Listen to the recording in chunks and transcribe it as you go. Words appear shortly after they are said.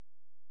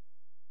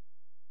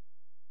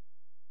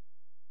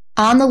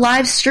On the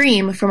live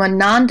stream from a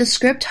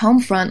nondescript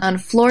homefront on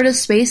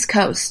Florida's Space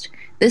Coast,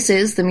 this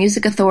is the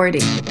Music Authority.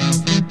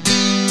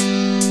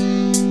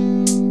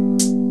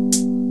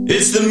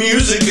 It's the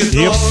Music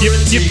Authority.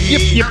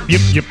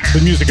 Yep.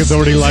 The Music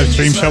Authority live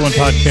stream show and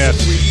podcast.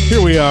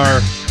 Here we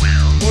are.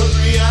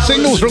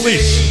 Singles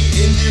release.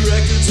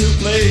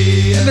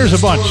 And there's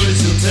a bunch.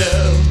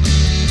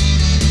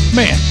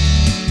 Man.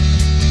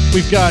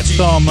 We've got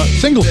some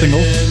single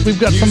singles. We've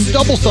got some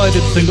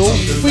double-sided singles.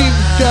 We've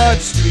got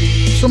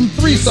some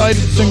three-sided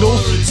singles.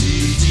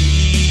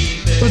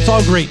 But it's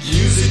all great.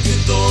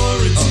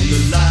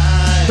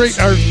 Great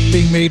art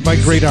being made by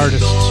great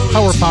artists.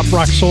 Power pop,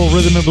 rock, soul,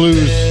 rhythm, and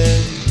blues.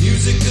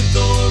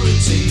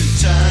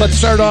 Let's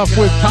start off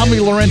with Tommy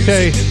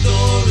Laurente.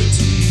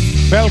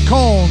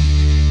 Balcon.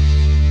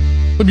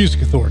 The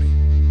Music Authority.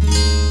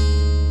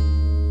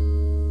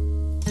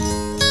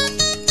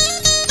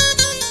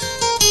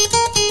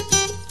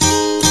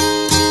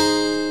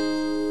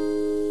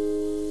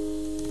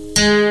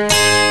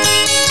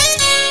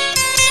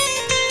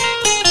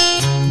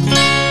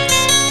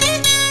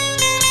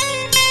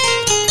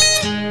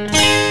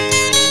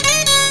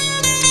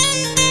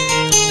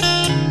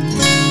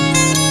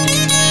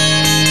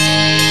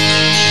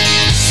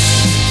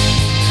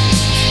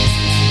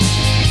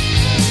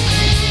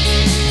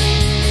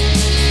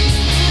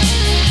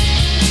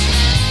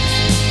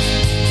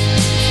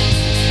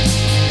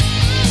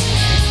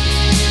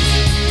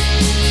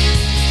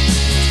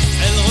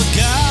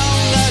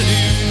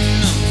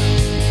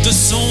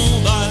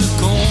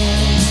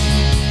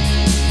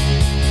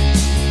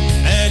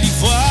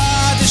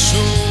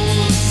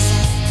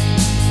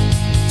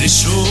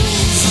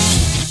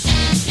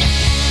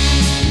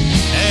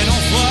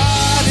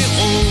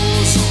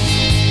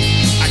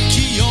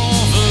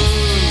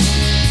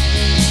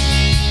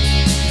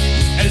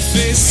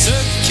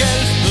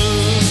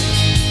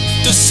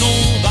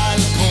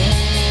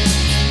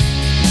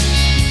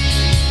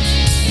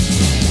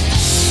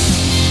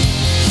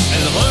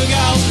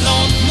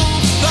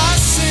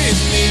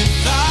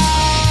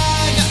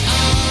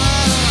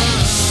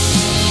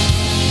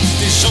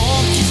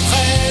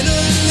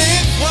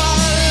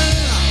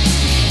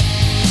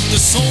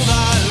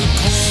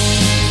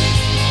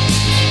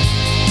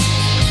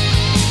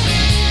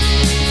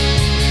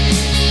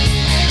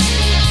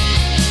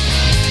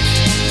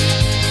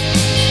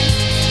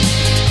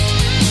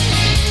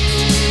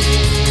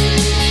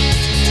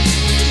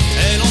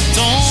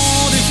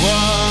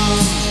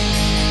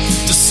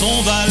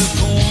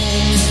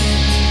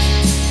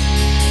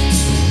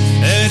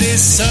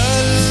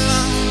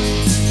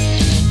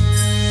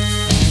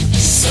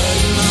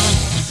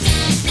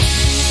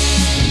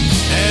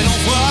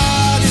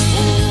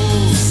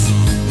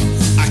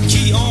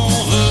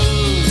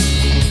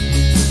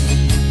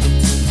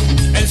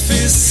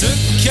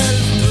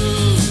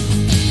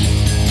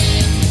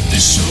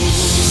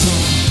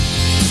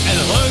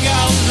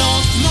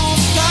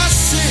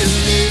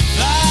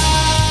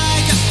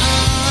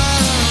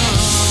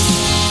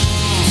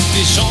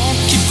 Des gens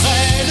qui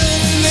prennent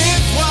les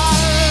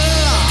voiles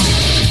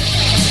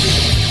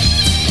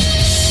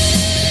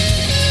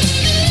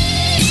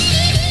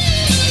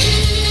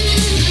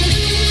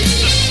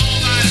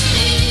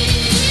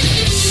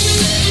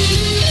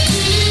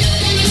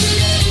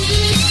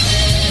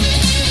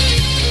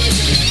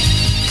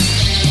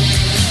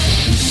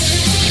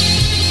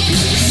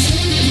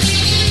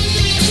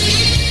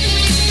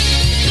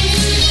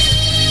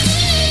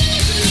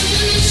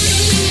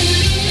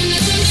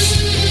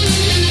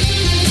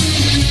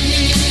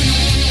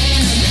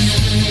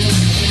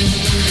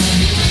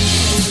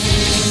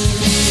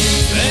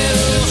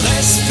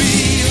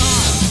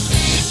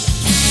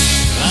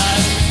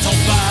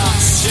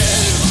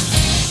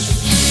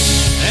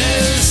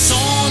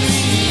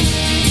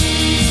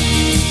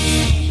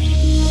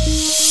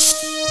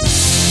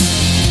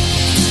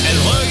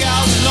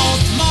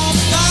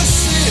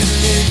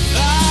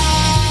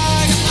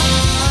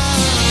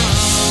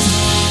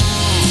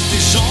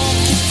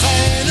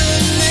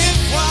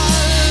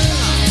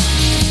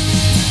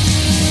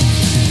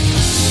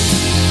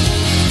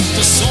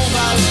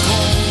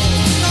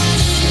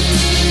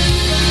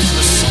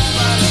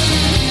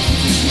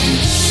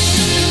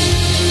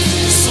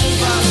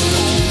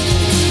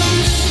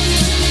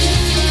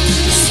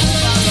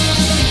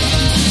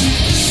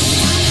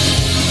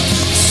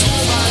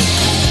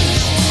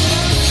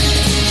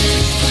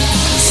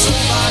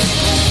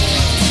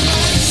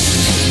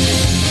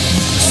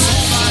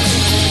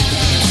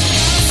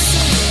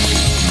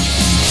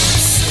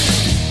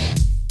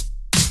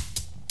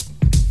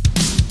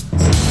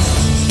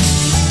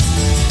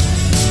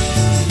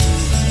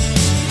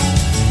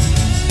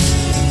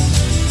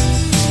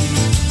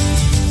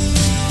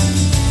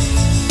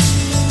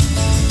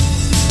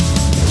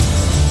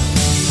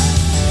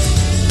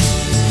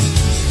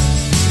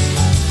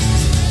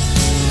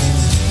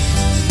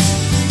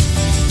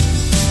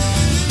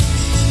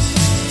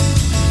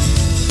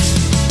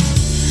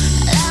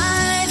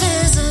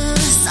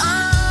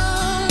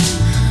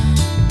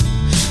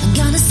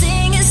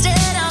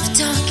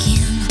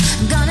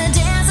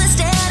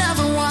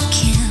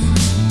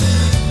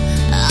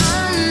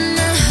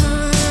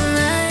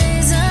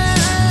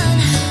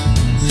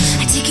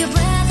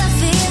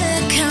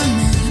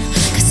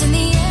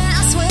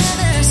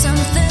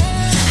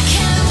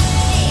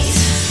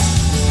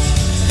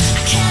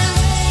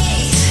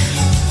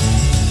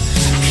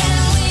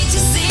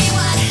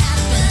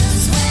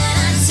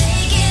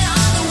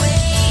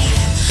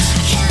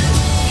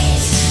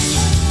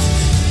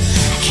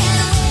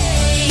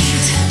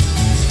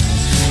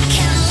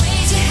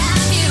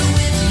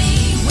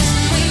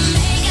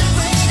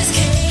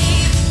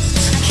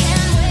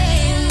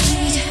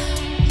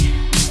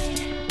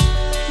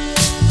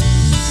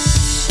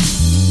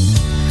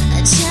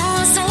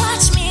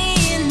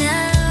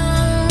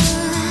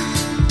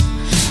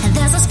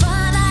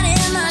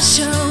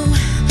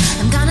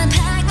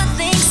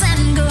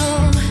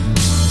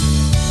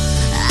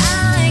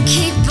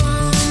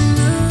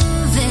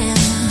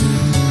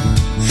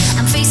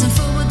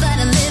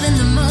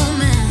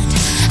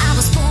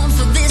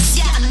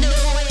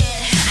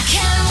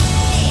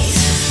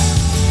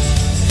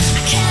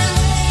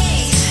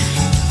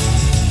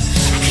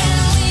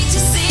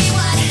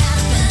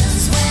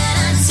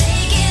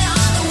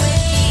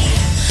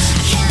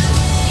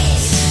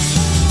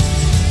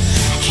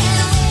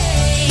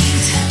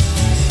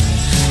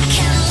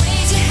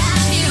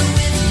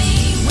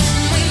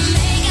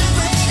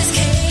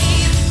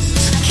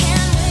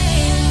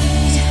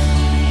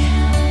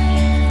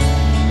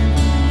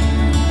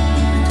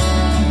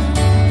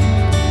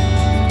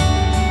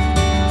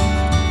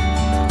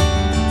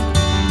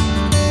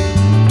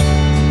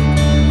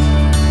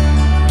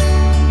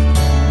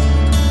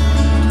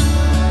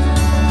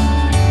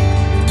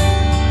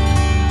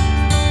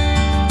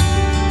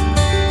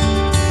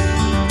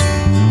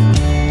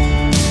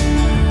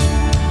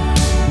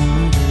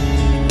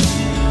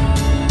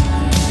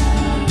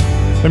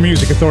The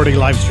Music Authority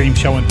live stream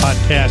show and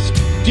podcast.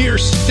 Dear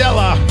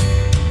Stella.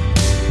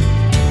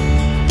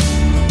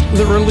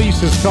 The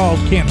release is called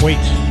Can't Wait.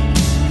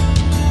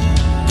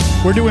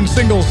 We're doing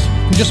singles.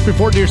 Just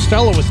before Dear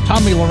Stella was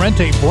Tommy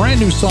Laurenti, brand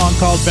new song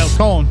called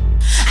Balcone.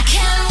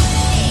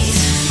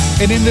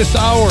 And in this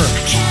hour,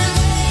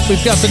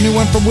 we've got the new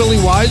one from Willie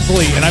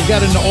Wisely, and I've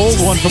got an old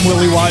one from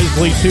Willie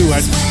Wisely too.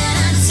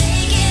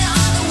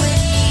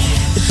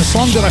 It's a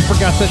song that I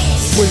forgot that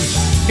was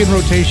in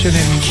rotation,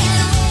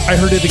 and I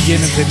heard it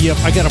again and said, yep,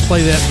 I gotta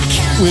play that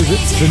with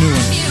the new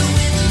one.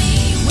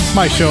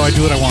 My show, I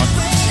do what I want.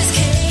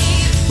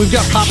 We've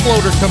got Pop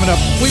Loader coming up.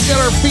 We've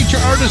got our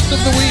feature artist of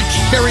the week,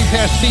 Carrie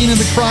Pastine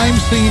and the Crime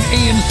Scene,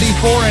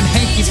 ANC4, and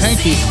Hanky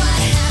Panky.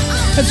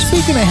 And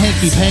speaking of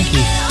Hanky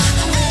Panky,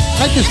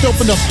 I just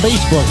opened up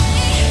Facebook,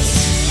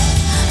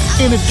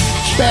 and it's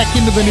back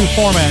into the new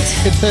format.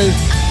 It says,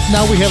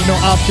 now we have no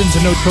options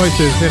and no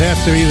choices. It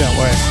has to be that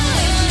way.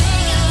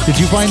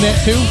 Did you find that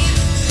too?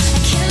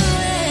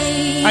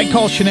 I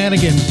call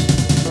shenanigans.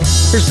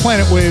 Here's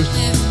Planet Waves.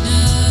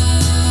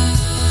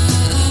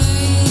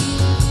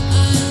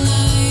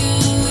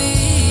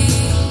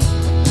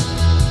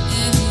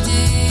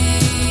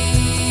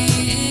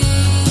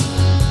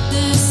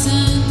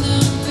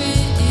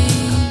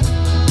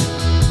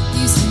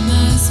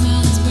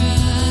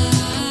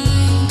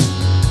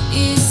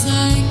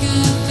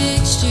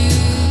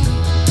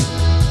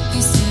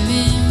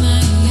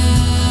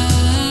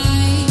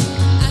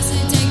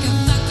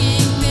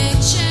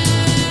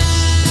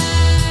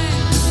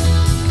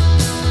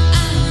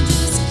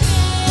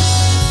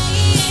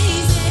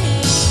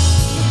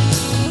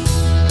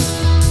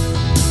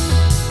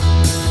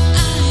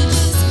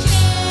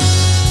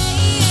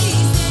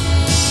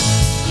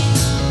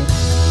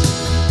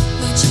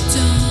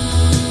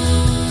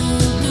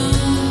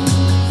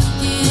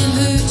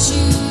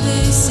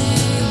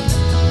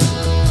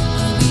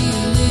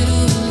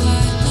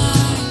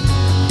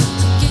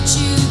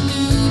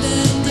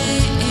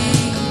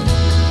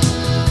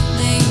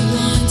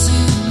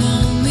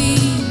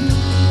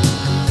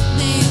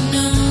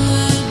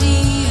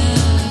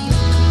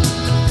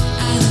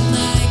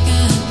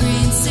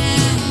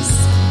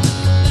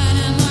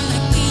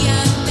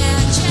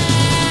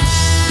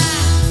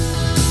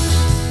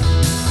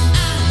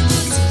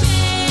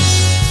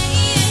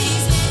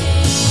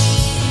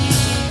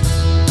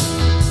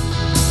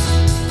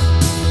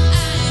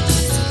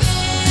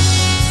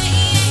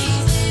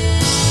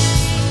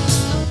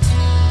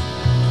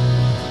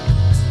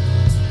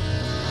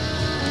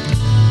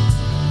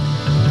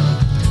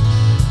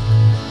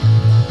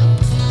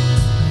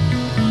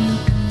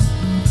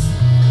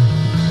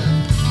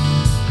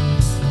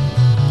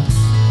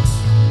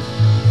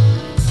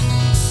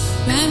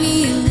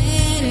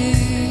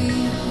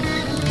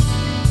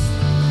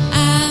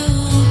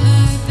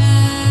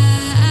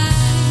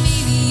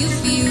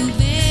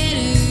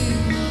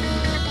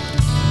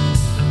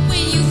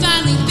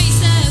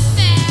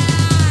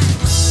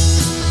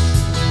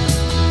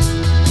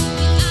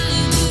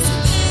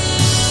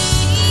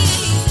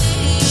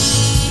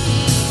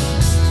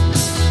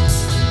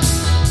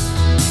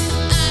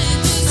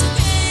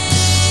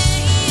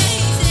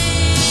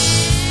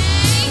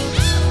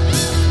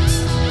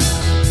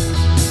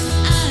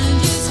 I'm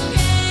just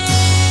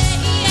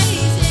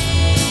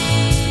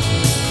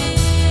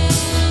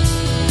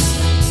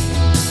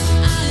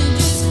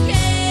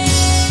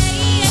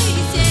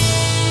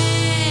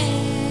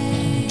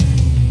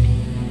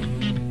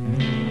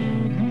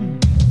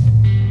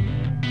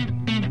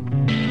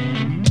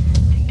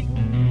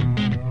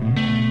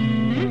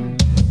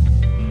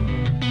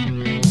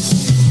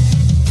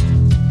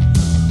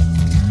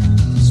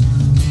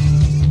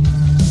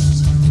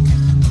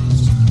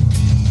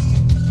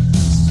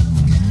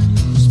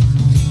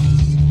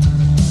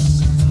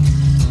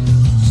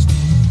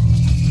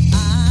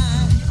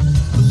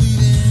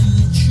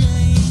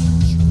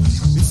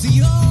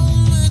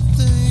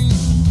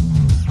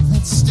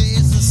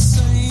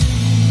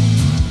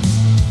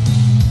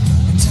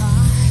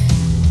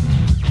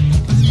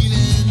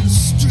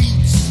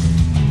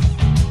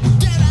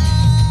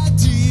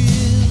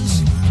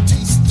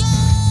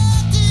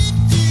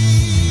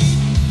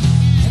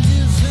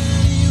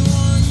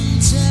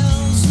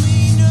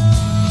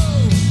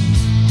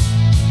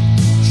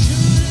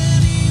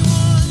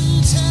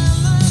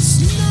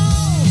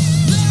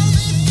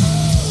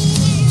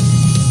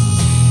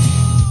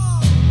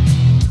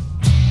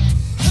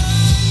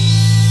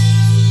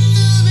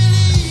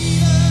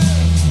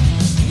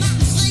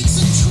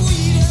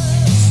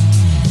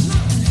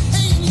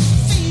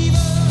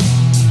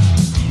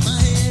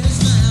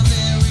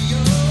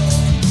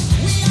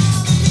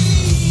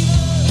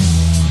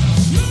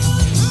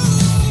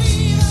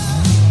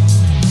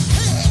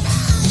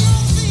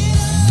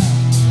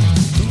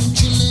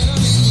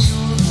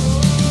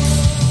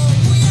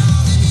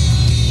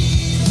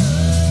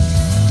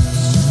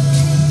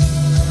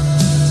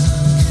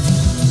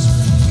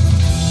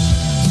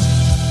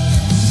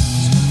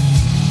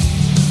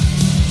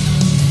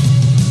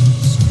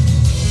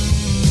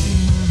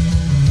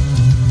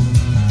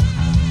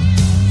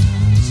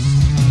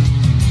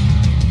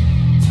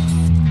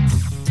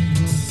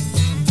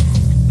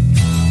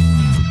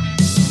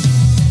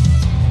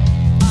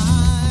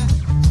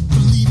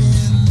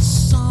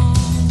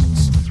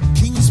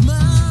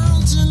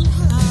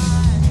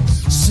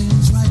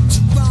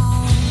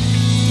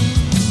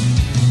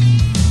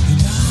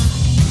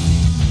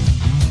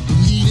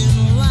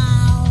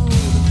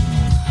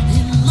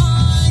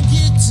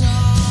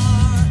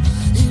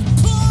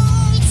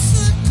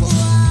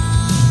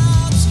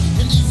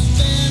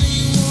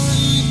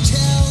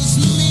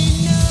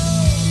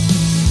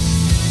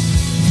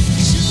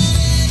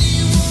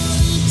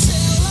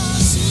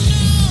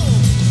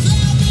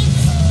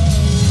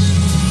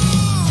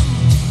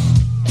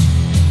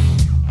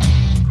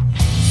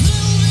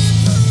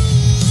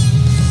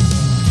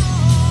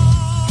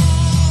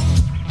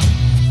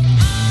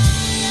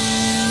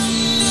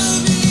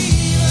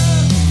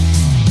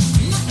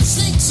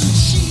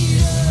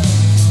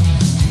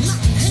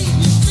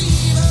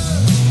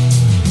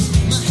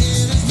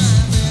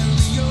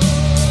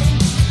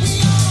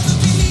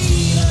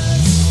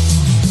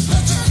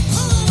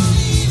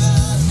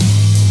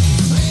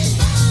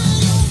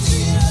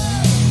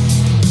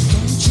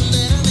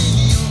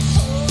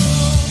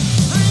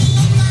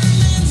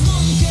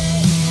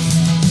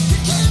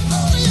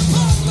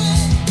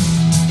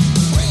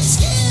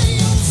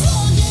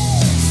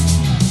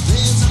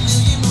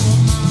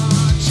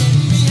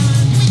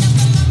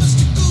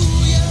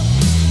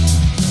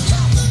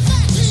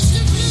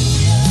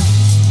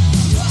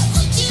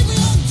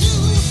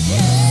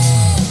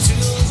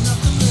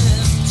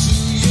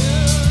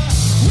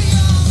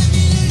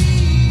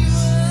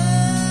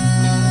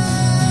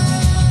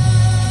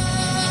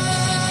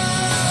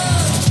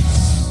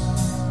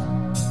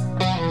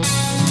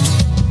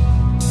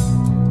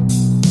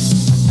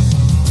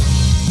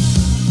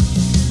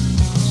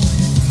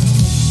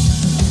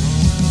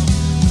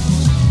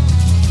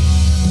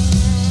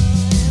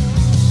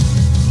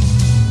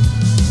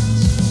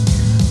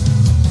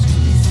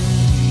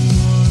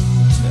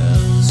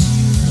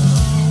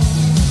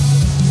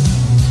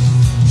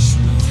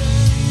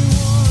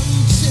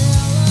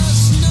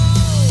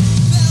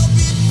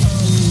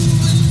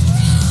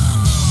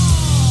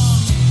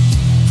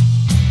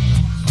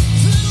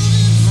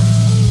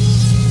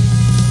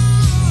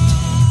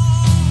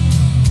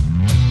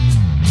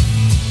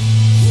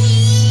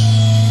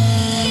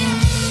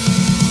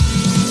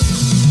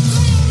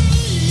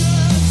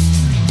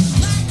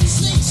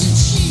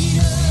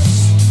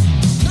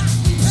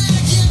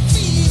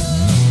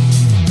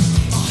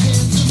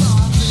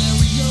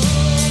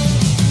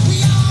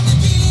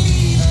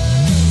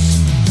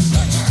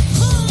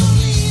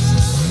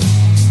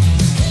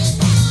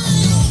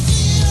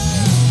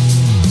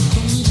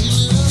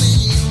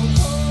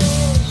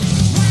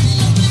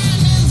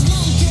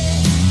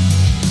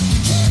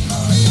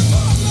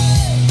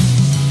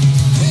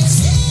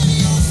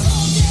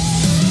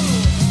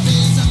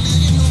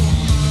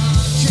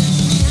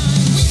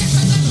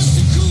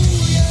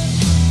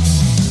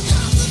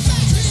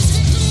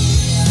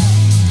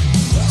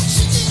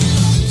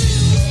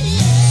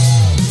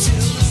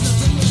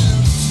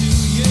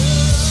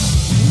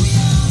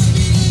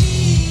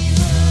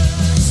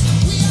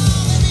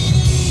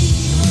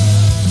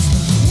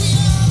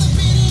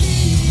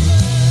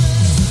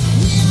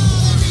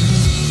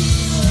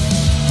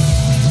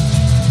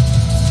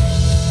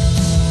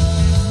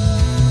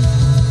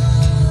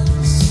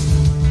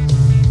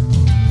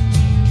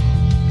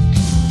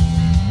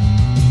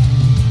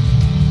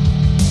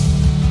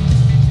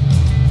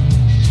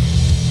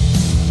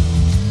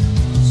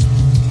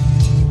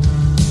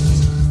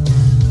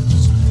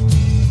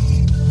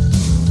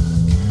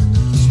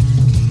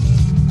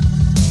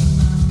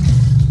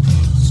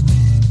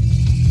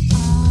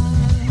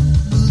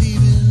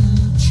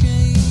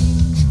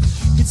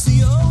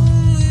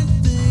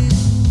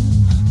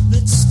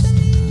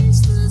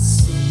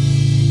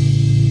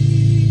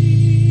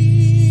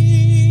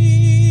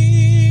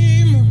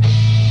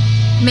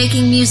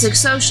music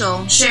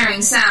social,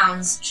 sharing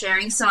sounds,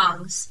 sharing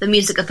songs. The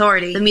Music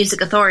Authority. The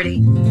Music Authority.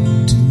 To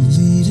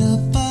lead a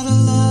better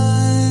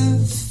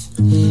life,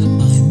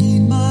 I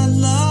need my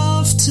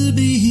love to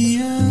be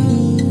here.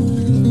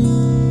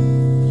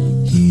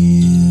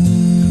 Here,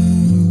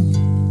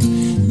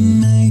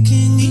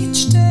 making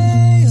each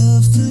day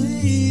of the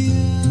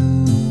year,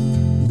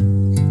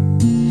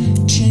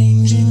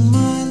 changing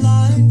my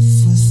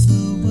life with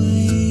the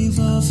wave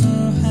of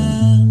her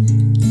hand.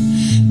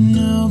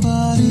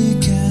 Nobody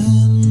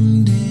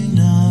can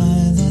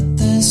deny that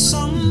there's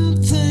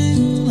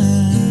something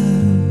there.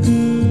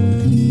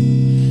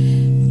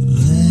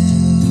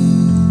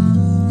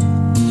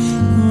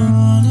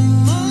 Running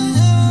my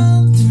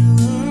hand through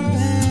her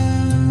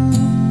hair.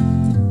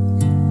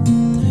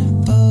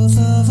 Both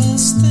of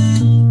us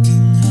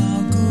thinking how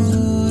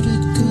good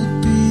it could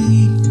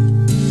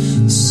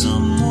be.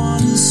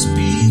 Someone is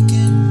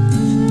speaking,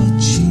 but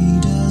she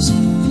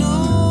doesn't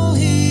know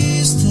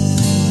he's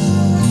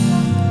there.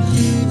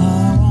 I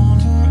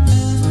want her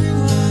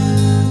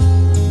everywhere,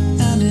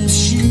 and if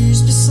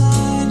she's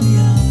beside me, I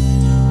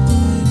know I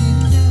need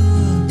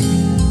never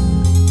care.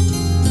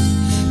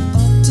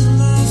 But to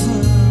love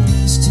her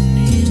is to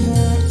need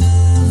her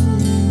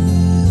everywhere,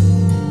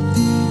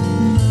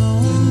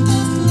 knowing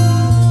that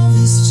love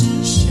is to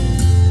share.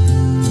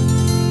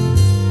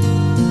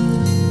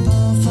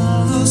 Both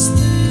of us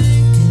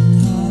thinking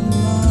how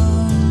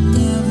love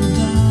never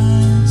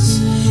dies,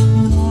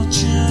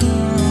 watching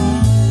her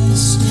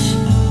eyes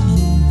and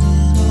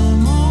hoping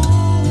I'm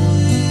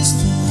always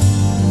there.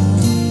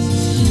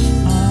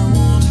 I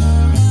want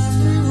her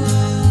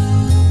everywhere,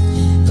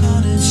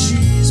 and if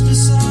she's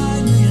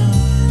beside me, I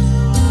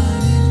know I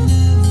need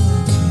never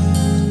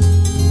care.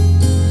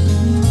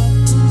 But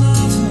to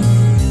love her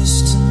is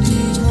to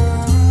need her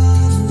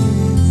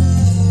everywhere,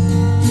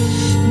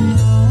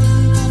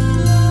 knowing that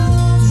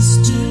love is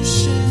to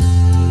share.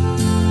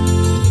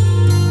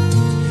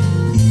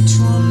 Each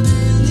one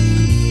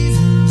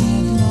believing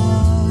that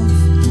love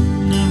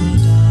never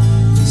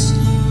dies,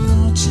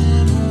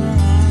 watching her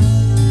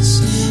eyes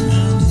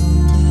and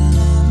hoping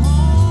I'm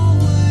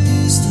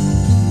always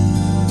there.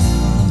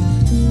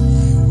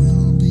 I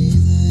will be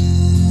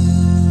there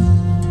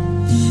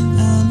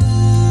and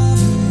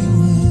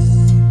everywhere,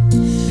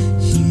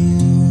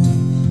 here,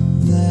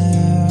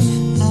 there,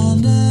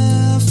 and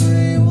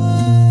everywhere.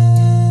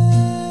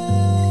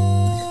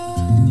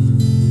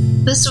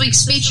 This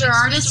week's feature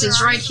artist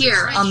is right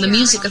here on The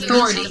Music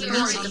Authority. My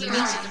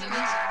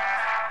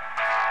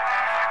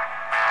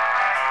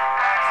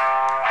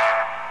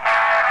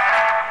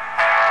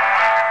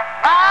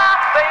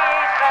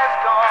faith has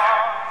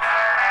gone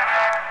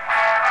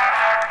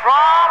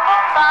from a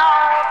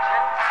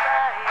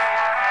mountainside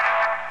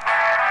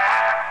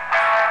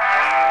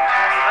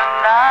into the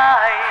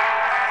night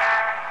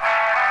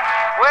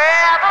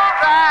where the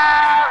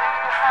valley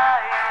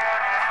hides.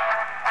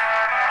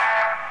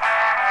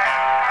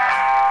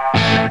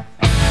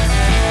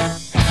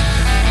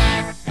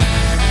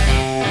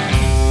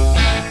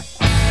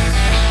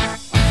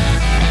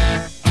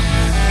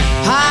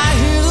 I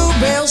hear the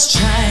bells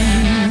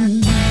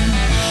chime,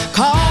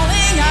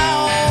 calling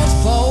out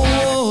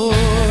forward,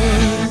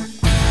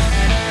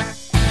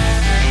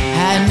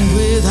 and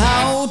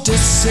without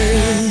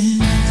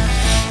dissent,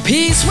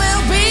 peace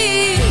will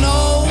be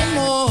no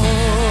more.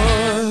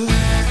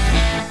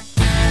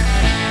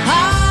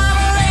 I'm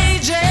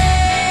raging,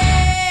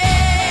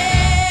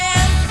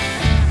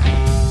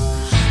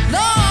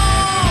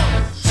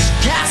 Lord,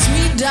 cast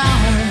me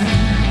down.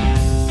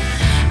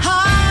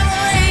 I'm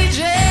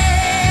raging,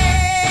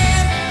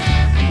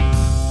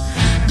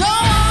 go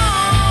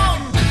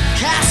on,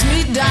 cast me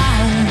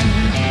down.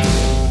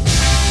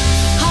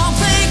 I'm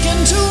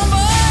thinking too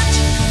much,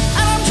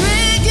 and I'm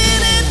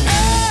drinking it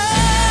up.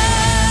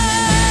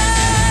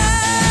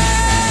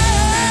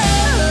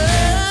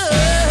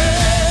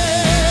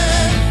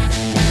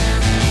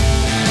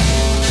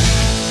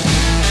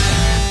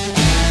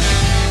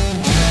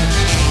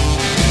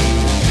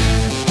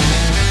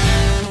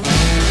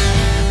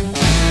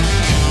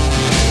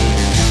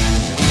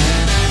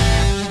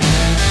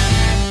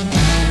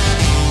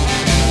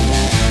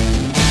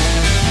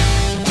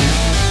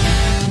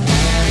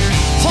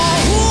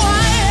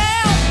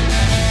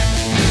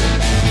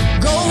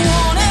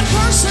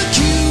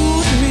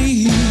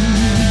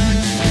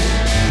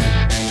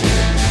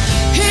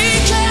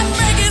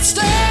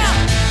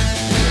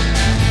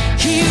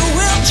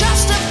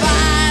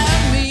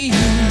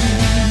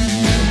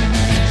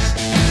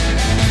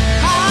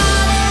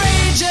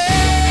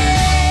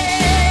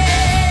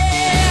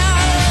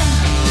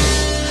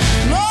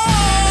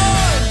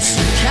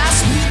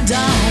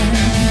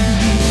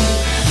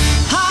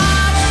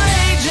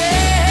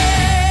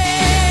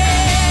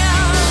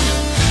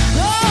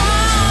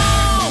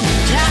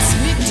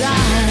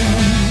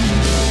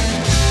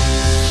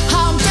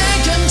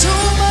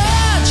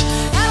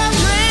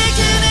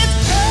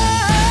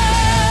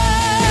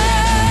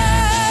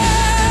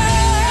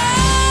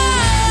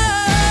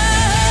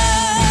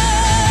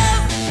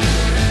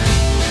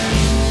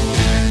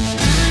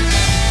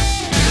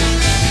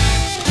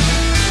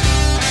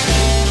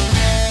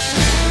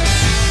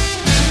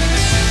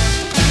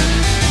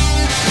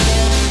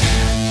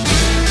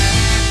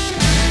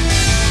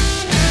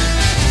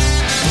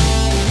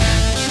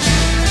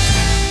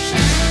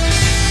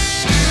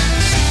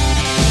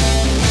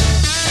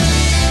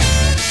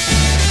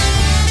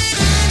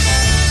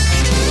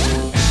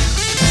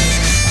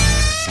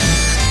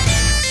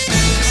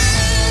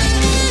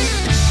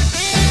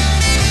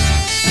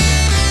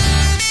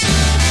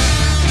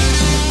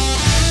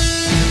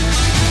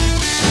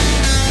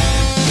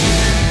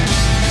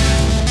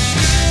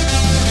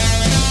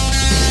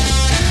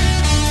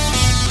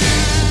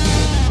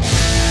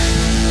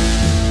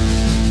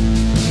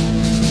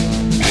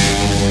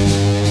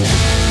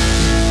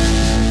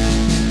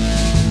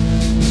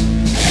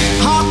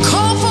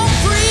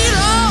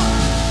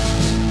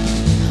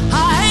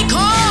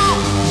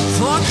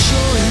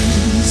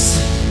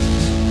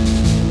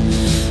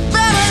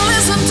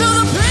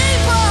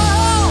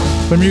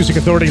 The Music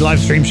Authority live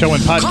stream show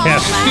and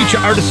podcast.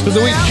 Feature artist of the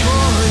week,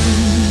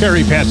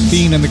 Carrie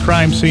Pastine and the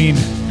Crime Scene.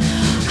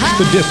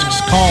 The disc's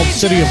called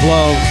City of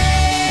Love.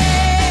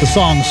 The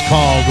song's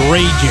called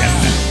Ragin'.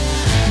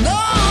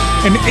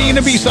 An A and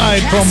a B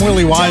side from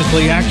Willie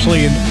Wisely,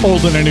 actually an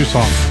old and a new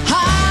song.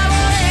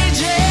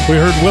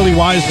 We heard Willie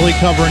Wisely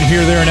covering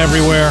Here, There, and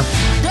Everywhere,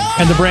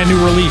 and the brand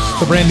new release,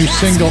 the brand new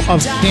single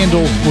of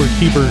Candles Were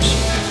Keepers.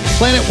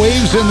 Planet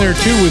Waves in there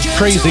too with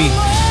Crazy.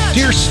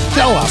 Dear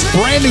Stella,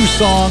 brand new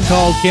song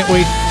called Can't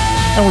Wait.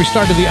 And we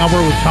started the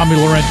hour with Tommy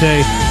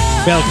Lorente,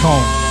 Balcon.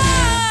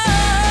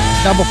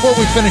 Now before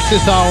we finish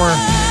this hour,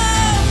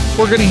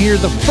 we're going to hear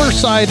the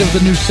first side of the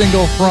new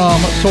single from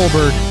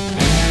Soulbird.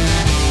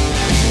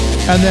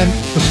 And then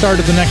the start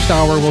of the next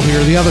hour, we'll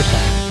hear the other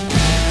side.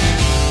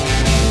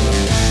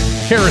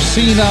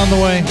 Kerosene on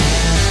the way.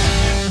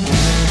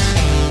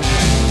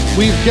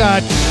 We've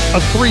got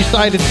a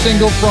three-sided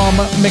single from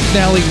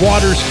McNally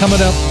Waters coming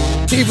up.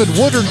 David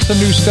Woodard, some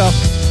new stuff.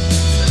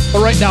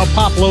 But right now,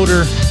 Pop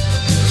Loader,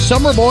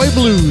 Summer Boy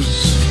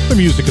Blues, the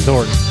Music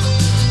Authority.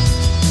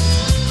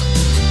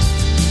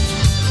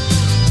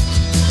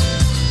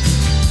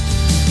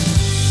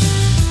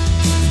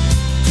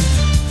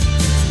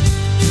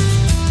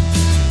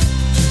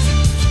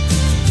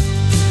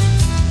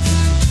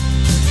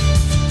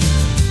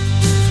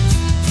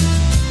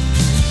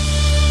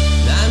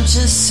 I'm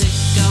just sick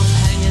of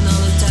hanging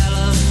on the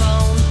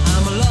telephone.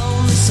 I'm a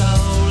lonely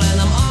soul and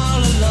I'm all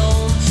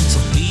alone. So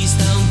please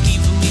don't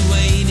keep me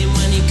waiting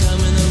when you're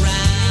coming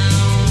around.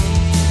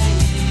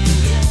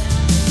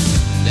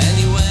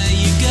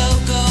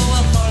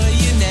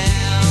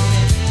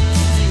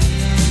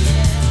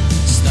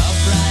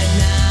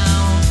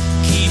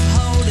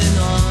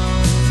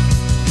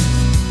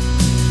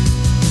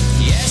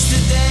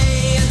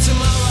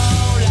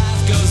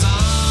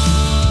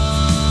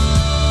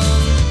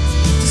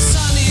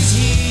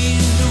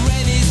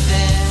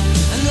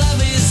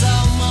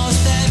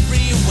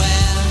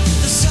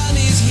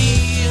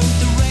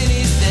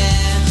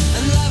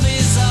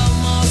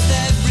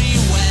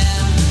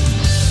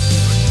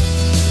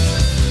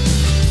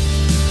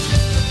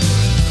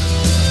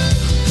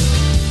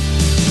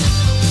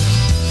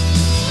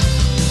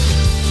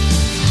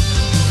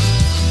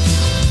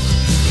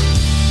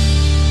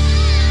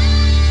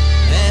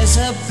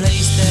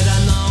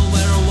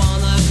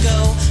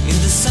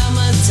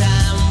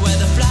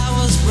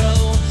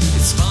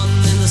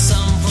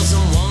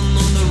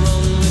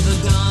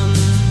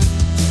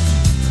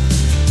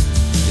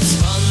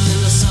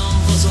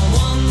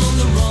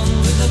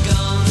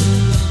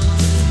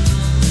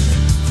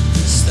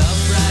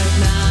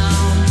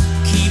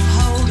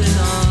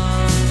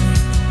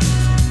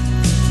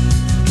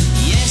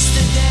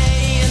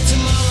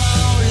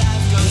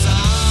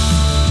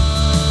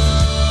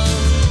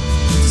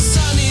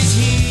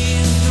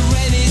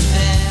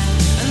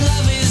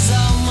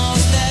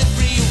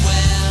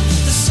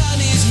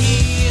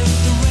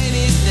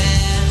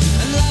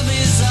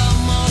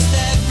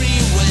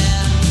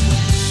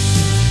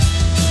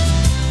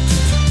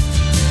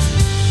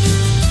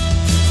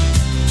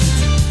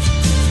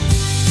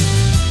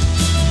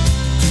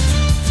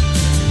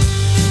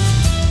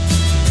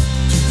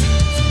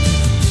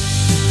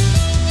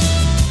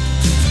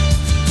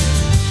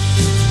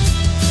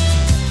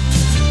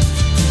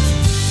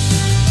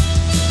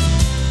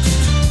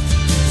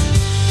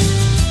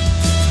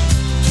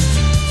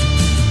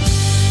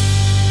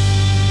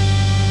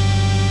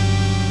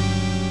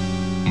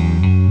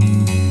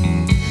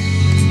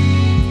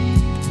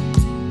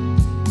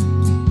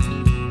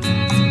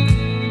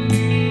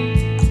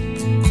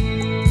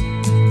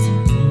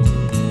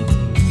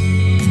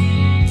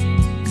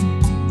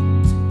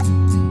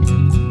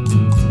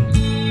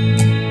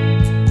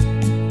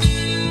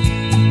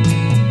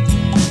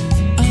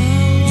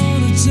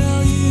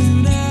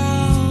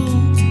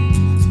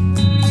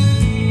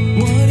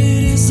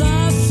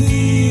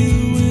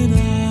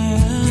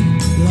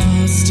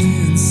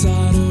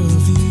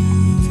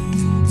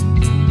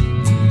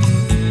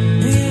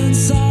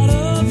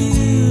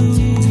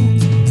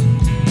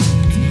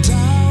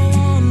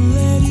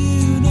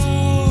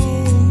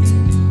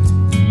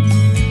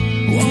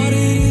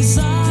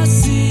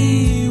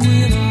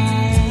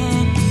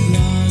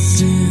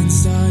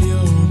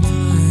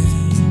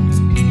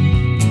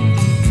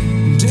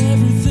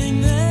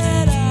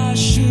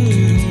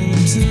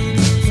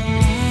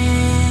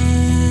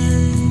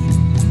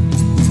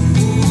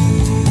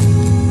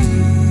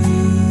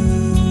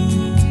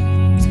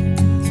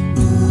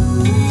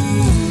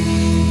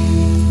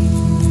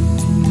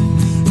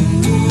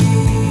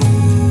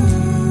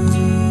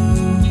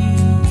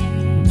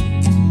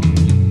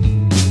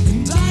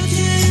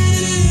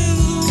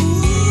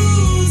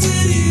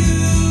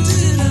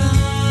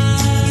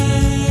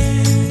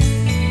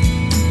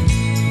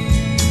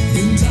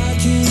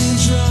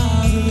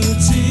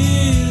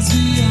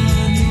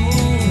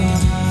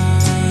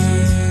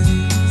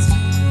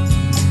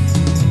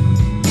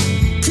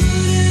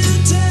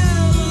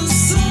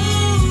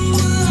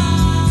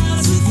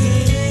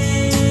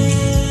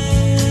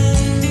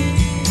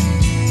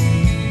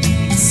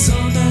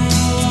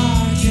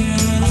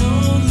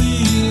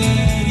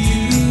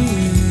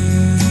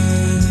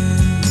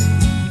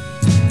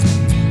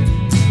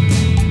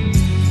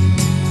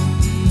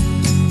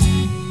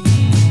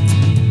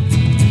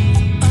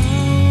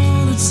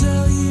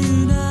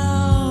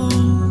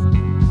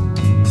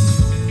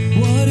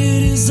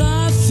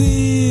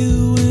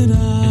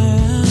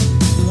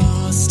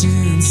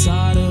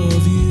 inside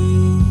of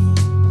you,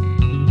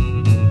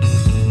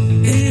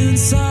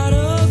 inside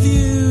of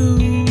you.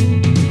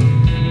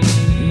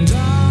 And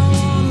I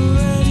wanna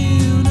let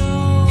you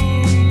know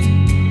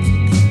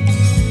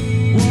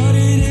what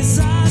it is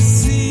I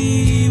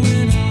see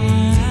when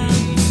I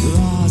am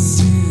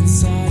lost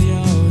inside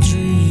your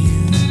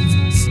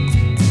dreams.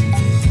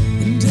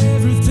 And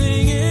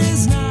everything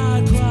is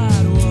not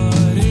quite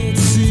what it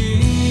seems.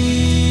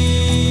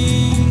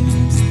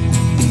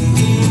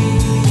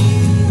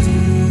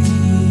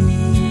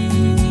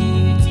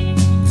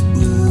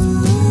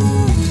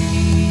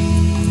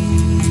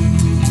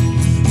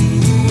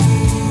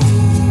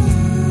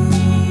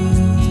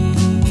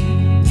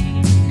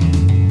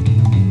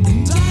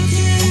 And I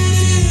can't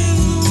hear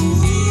the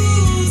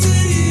words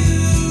that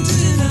you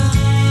deny.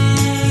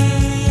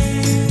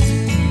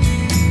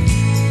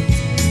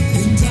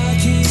 And I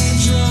can't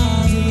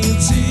dry the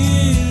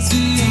tears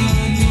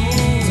behind your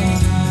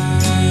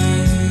eyes.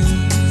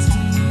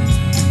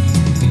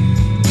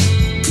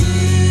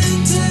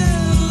 Couldn't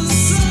tell the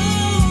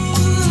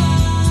soul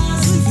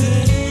lies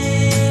within.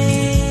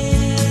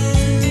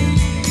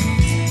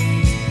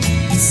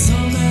 But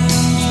somehow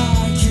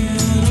I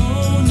can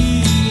only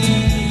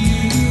let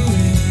you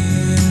in.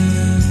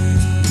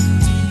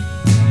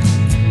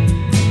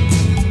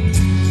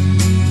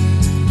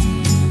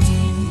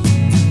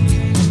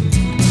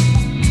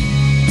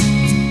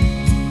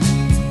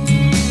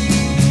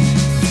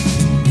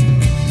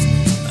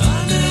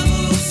 I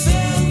never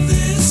felt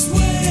this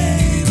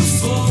way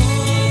before.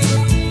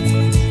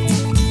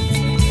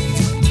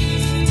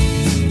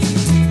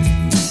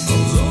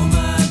 Although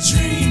my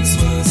dreams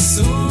were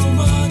so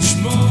much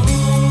more.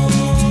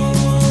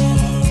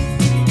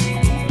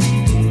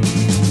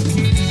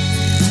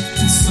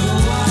 And so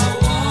I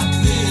walk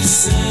this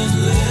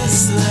endless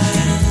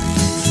land,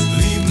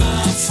 leave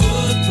my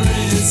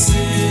footprints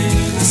in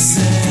the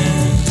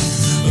sand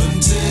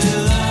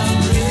until I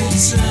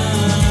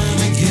return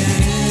again.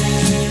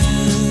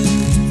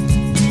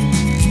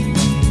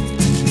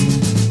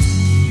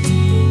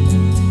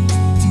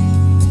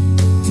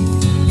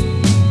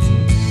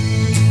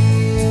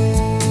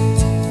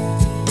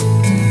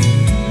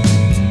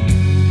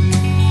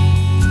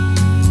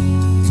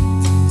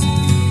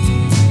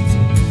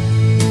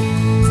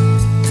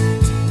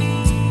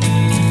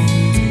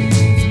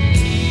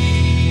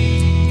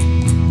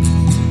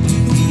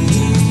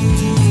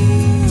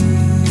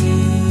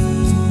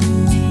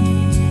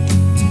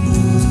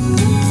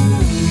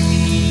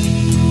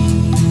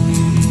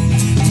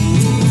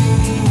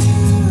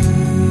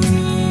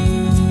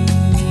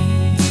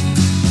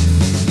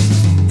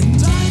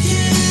 And I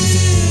can't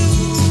hear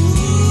the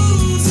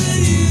words that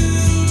you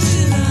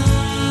deny.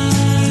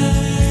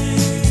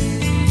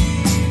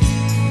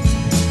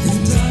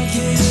 And I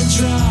can't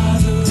dry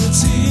the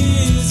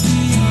tears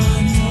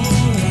behind your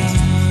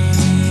eyes.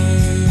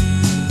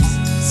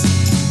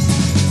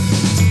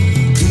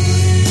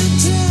 Couldn't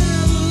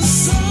tell the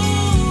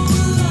soul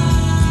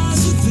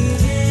lies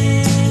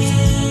within.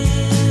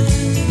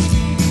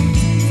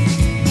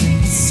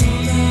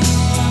 Somehow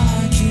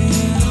I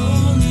can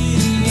only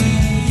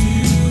let you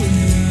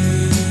in.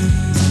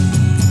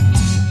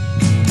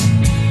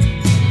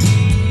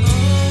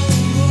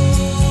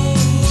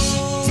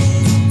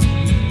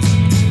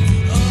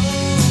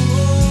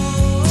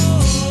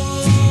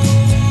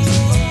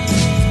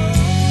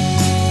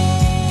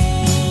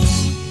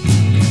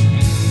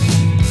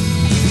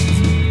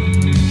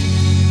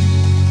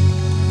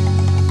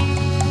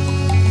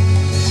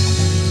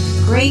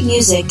 Great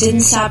music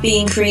didn't stop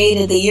being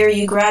created the year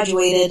you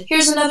graduated.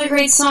 Here's another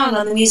great song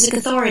on the Music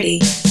Authority.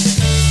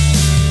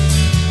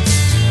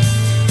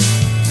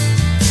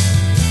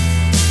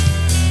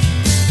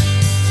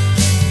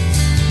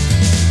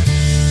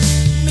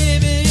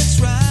 Maybe it's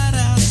right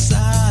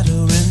outside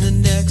or in the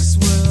next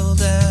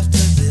world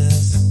after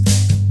this.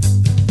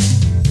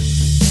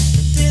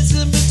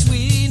 Dancing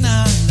between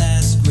our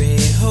last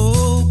great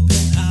hope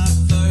and our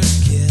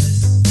first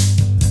kiss.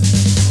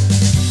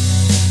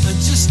 I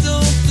just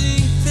don't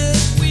think that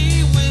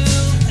we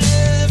will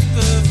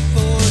ever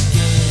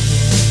forget.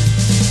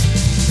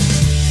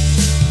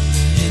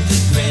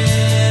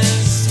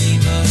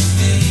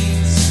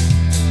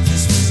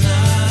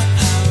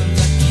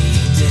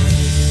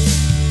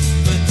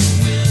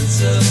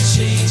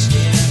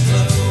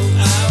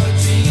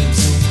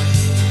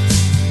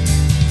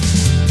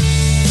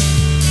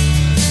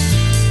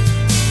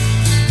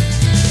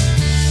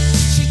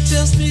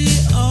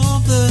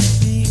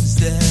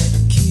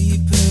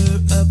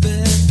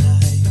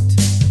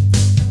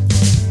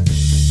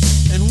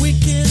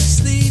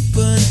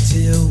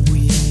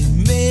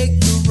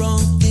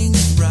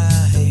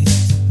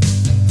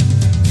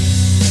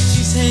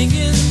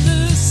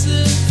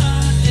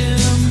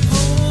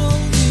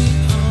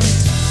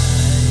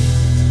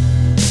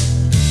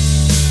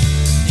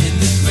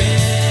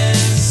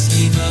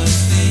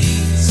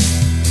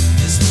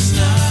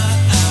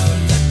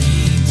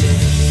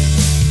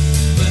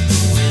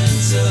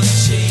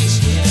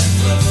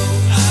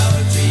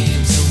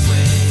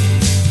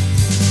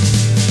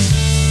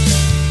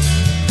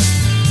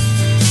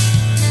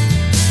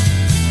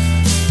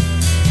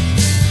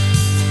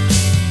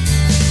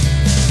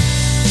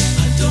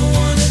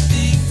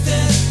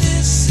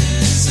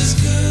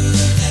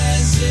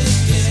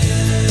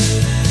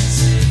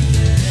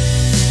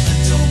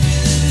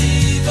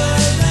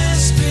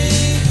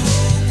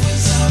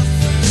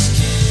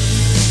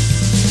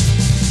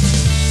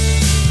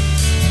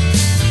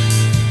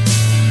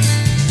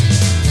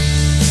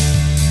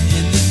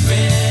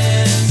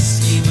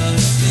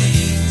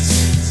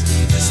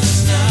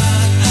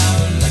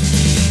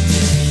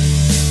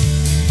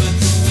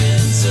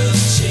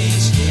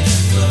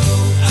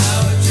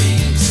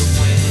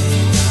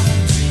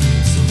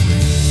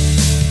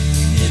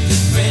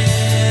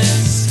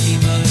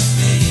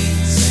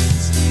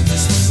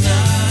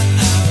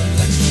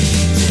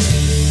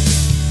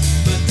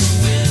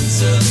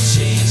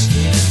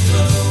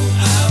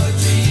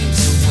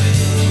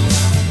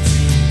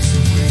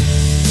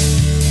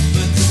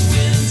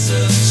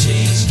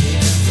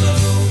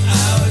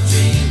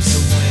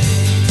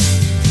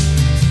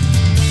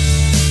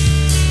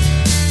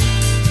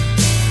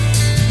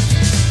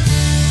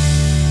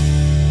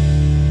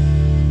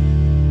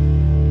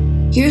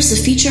 Here's the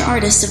feature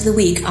artist of the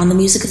week on the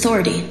Music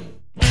Authority.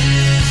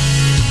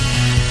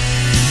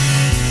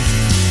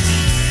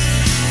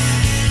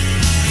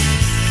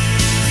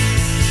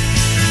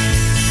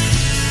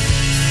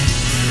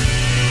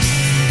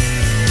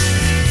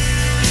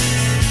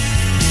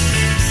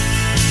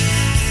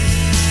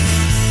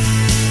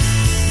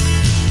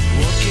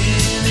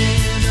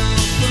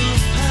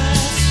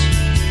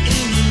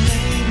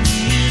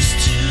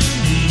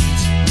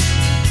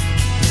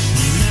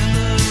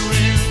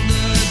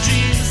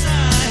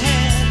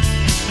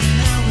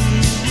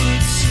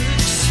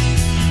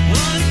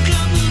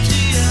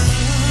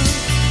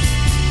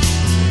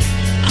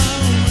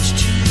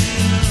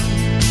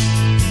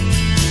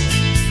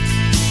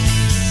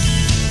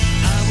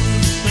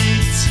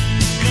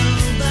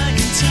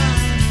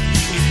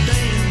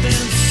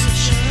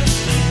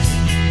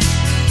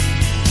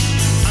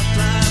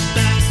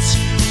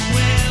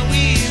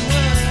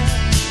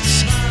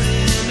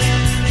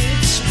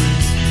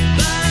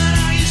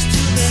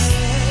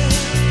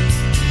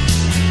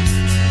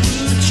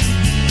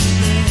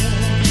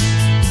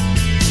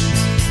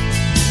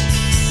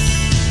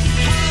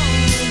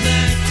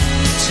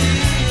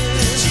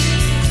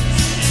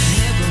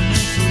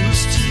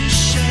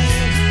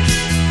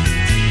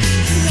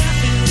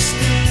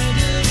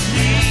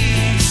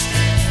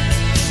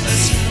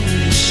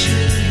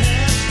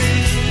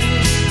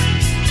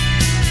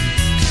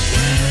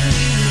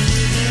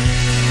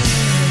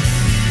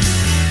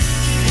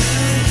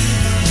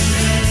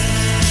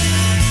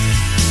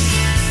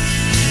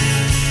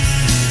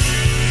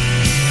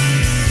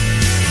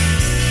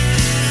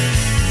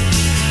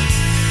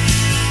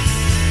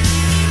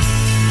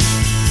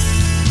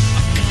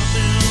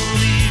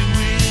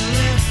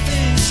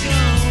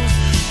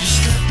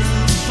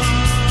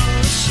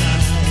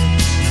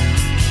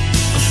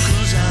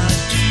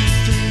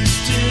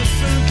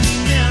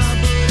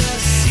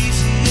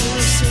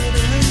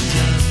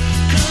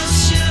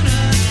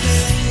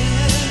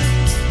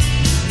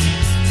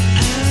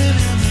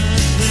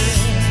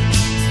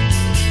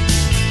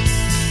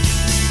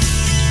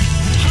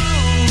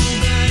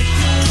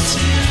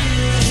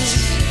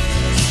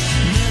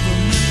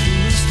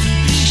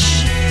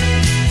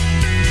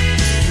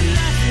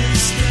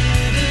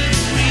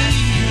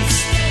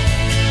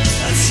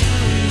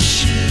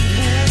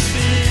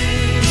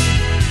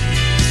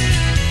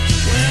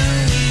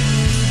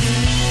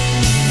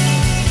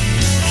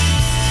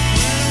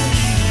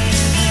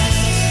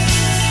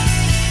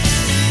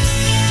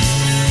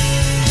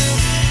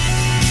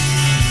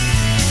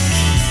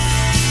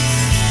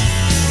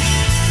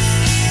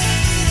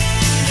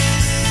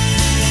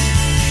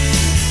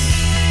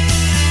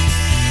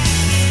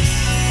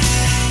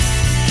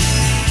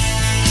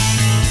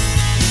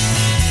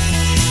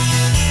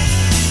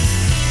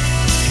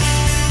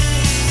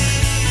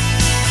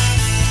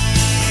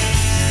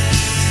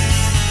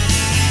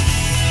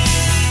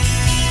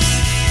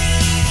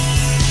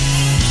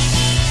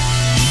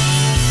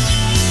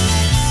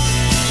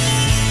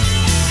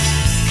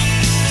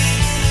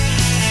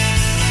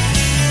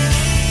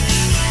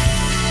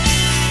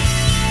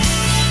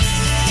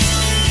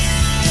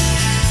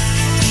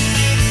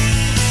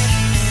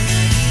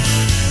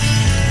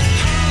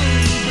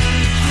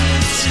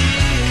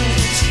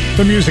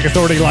 The Music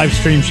Authority live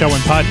stream show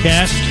and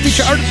podcast.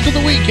 Feature artist of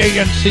the week,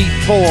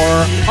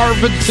 ANC4,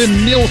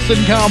 Arvidsson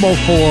Nilsson Combo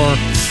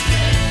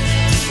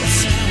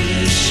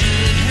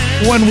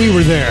 4. When we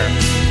were there.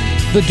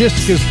 The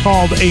disc is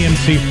called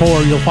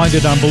ANC4. You'll find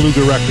it on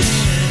Beluga Records.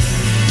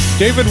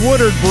 David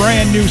Woodard,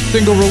 brand new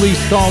single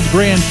release called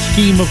Grand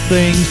Scheme of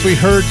Things. We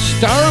heard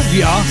Starve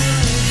Ya,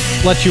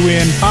 Let You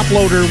In, Pop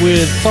Loader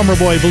with Summer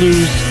Boy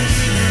Blues.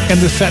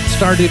 And the set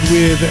started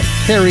with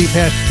Carrie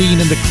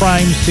Pastine and the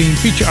Crime Scene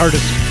feature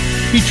artist.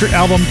 Feature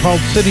album called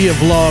City of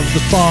Love,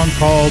 the song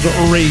called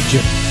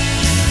Ragin'.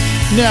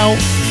 Now,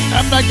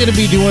 I'm not going to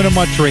be doing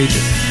much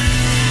raging.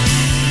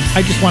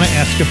 I just want to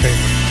ask a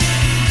favor.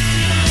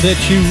 That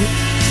you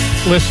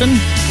listen,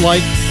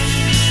 like,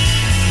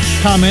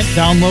 comment,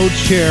 download,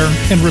 share,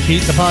 and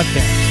repeat the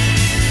podcast.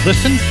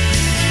 Listen,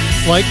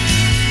 like,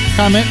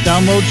 comment,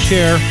 download,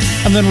 share,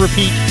 and then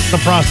repeat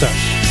the process.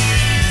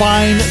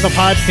 Find the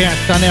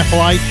podcast on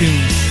Apple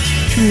iTunes,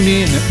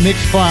 TuneIn,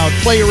 Mixcloud,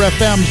 Player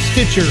FM,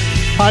 Stitcher,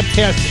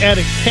 Podcast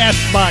Addict,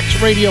 CastBox,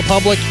 Radio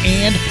Public,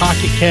 and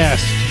Pocket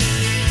Cast.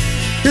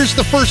 Here's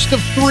the first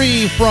of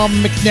 3 from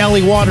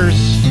McNally Waters.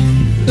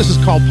 This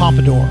is called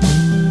Pompadour.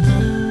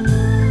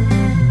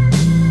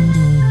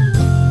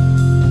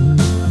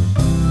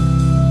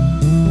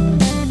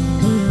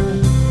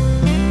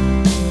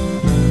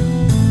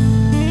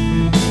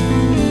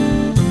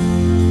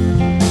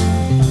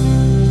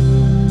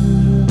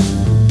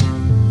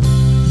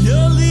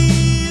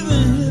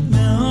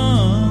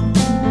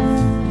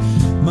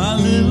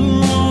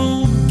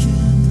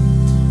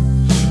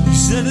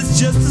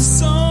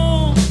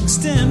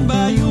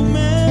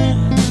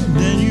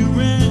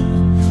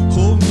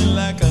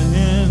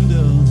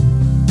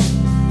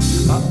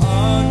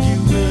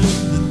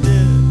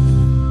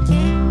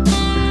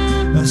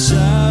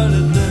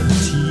 Shouted at the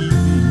TV.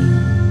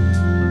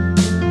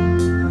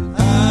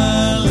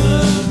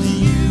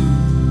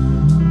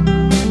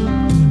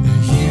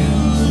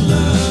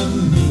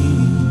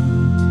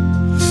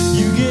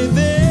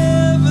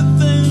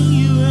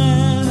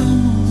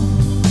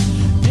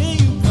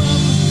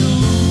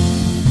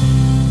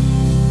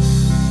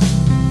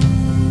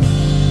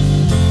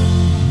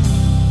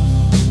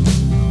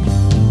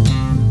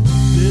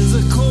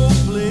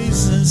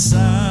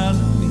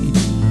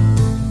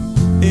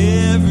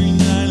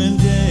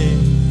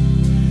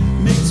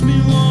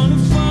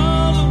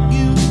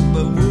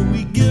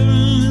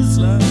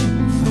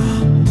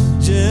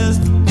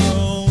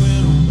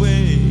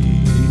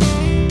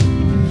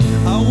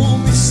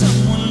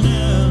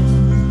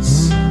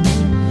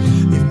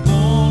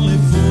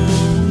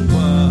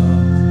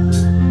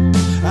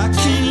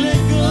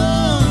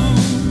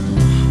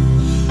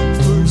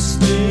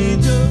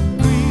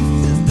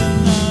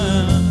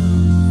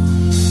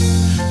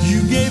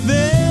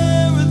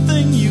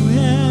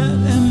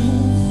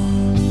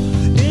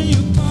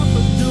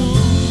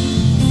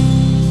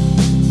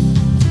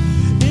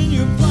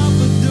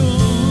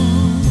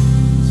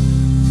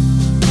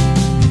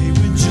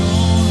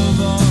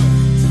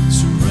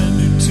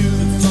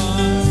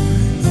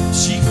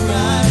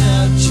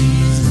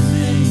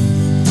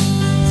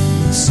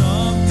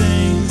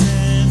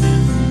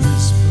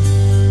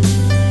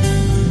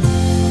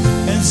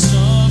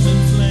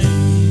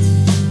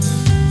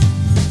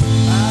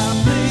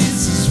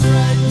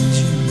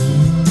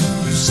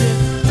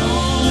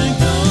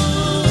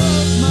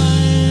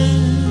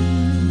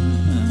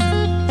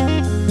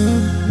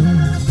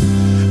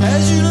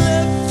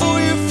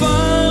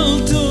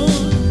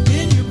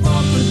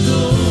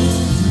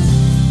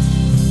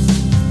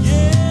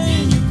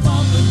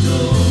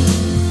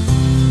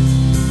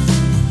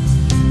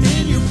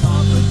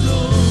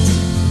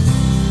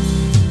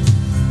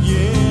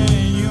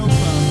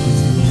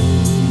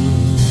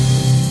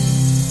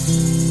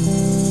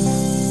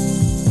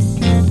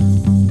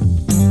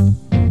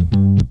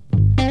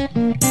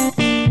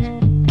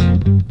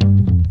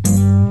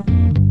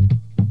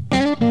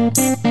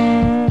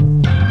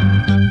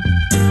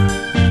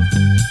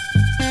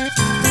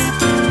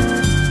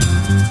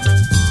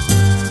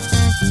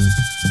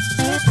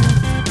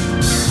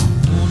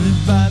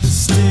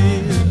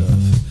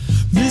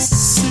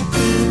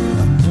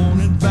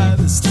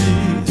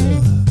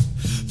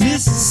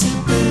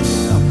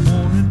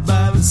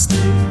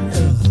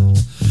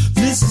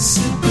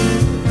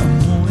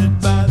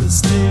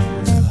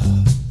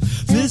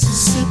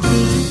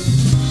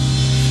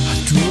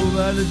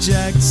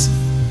 Jackson,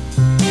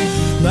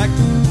 like a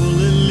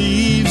bullet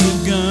leaves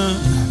a gun.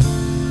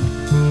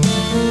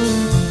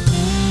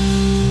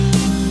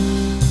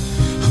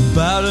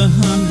 About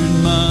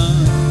 100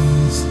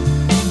 miles.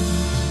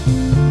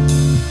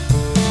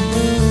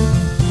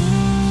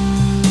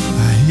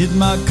 I hit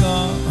my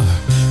car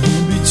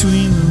in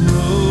between the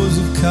rows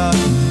of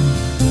cotton.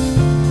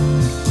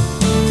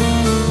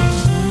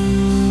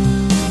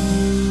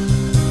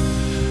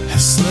 I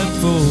slept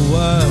for a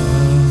while.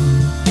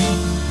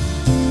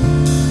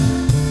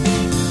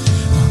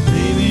 My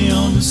baby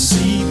on the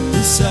seat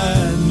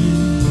beside me,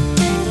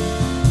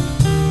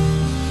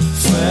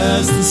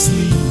 fast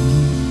asleep.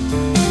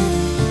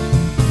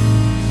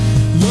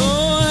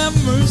 Lord have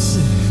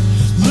mercy,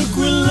 look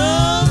where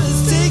love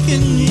has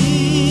taken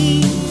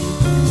me.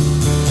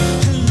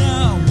 And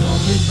now I'm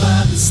wanted by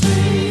the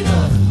state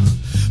of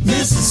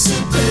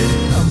Mississippi.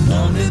 I'm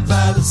wanted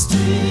by the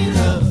state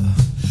of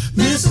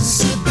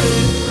Mississippi.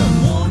 I'm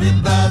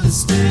wanted by the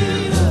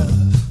state of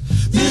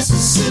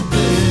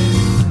Mississippi.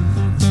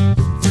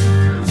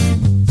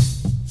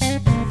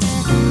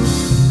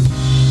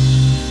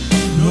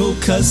 No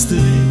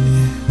custody,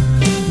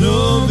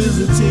 no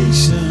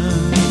visitation.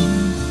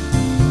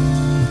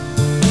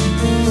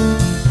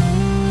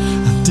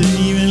 I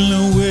didn't even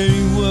know where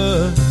he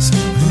was,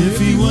 if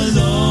he was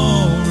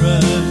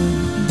alright.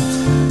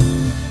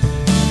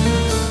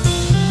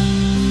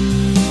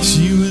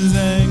 She was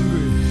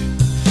angry,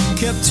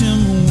 kept him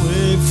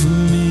away from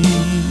me.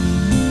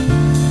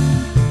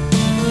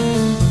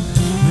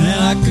 Man,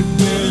 I could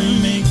barely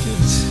make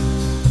it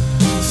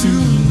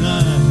through the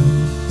night.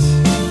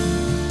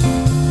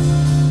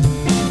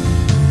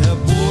 That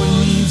boy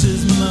needs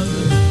his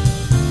mother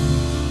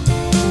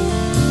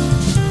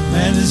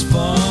and his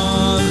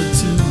father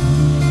too.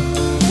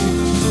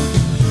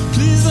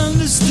 Please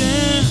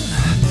understand,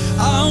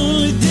 I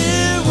only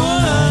did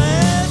what I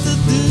had to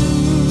do.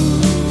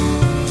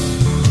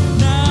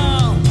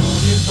 Now I'm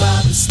wanted by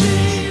the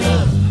state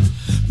of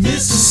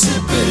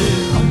Mississippi.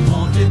 I'm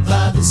wanted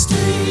by the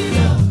state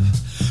of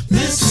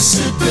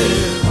Mississippi.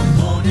 I'm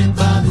wanted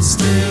by the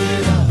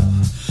state of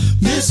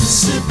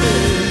Mississippi.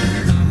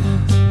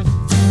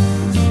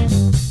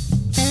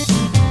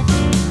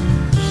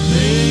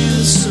 May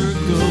the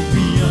circle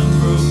be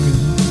unbroken.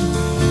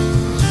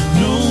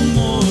 No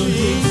more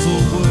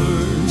hateful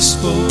words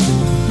spoken.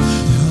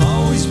 There'll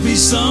always be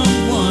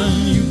someone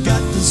you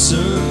got to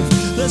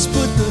serve. Let's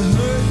put the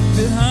hurt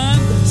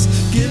behind us.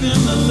 Give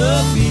him the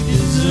love he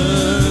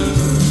deserves.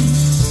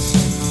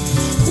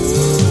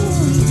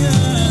 Ooh, yeah.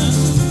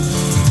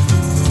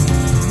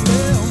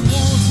 Yeah, I'm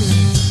wanted.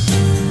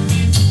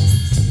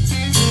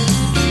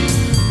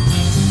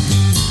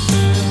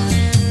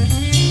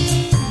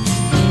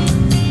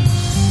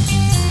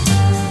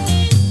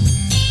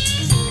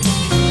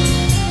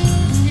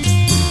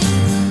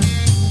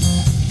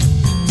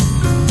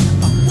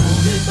 I'm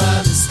wanted by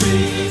the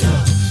state of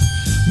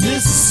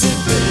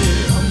Mississippi.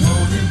 I'm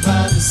wanted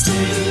by the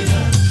state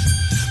of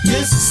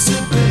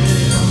Mississippi.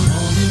 I'm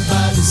wanted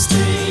by the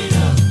state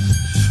of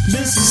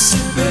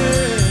Mississippi.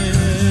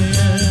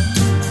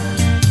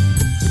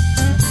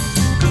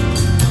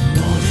 I'm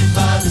wanted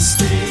by the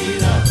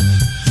state of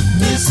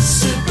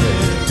Mississippi.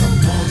 I'm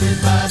wanted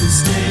by the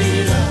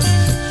state of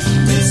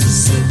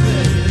Mississippi.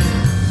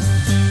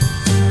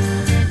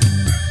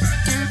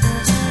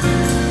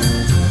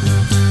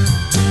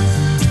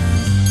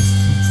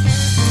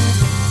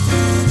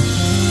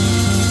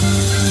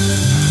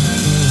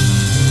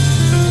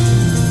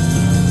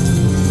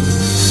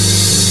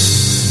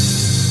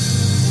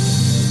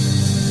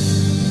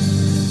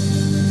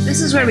 This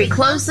is where we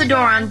close the door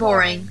on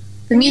boring.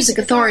 The Music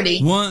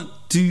Authority. 1,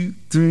 2,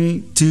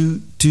 3,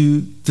 2,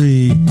 2,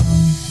 3.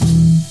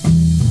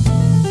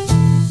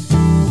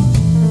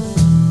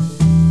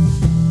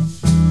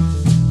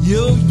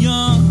 You're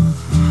young,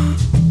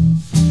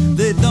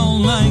 they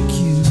don't like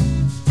you.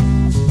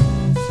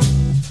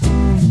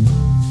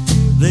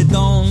 They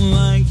don't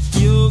like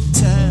your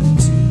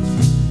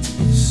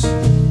tattoos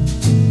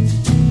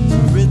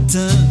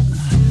written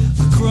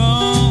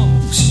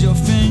across your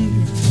fingers.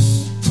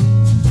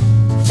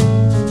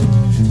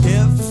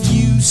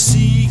 F-U-C-K-Y-O.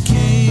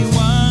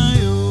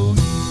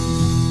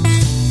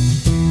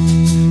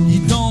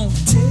 You don't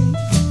take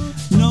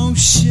no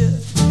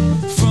shit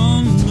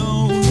from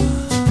no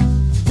one.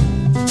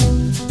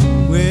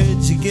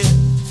 Where'd you get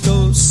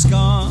those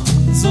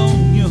scars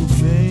on your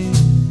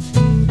face?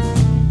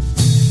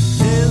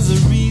 There's a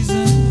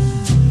reason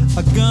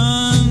a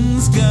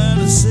gun's got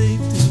a safety.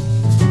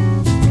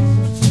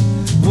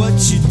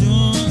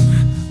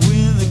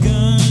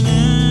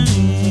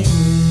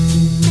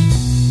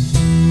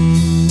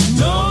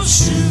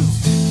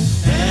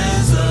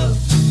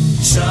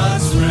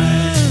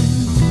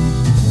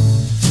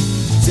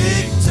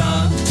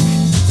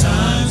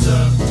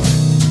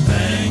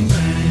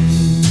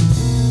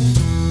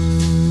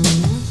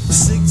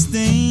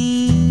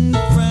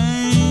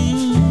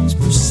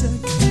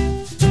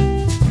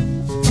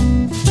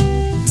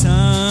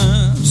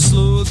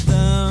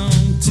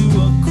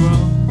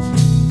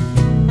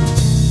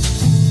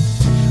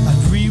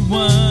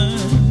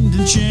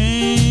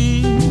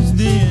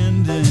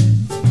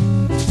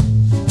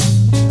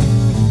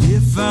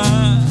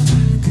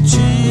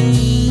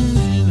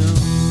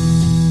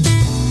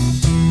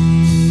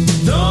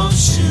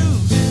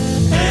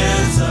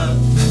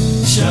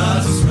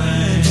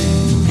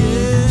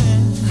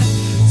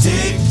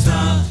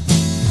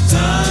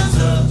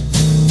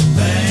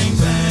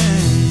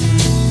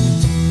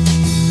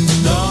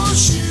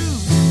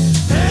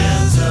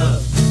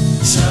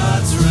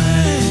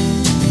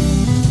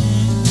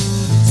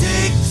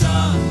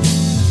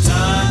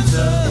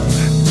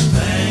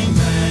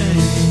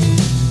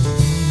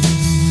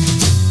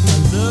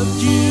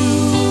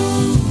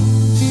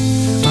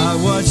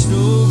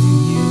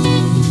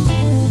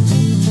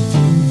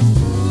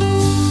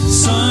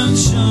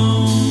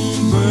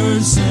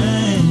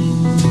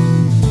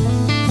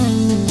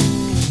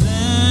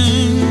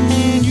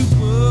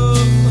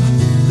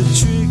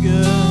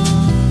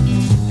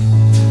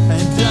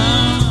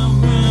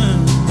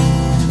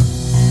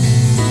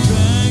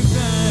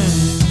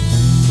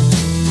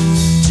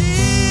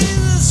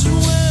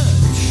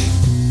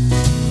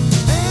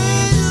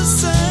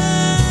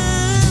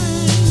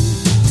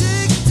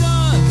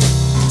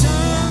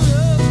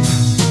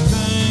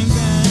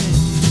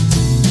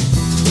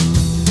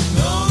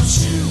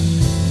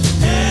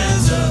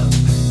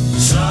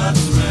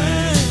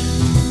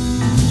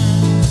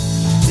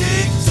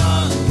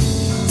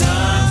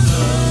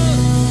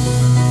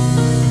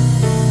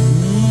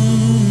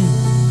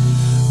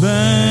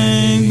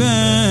 Bang,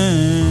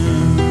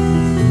 bang.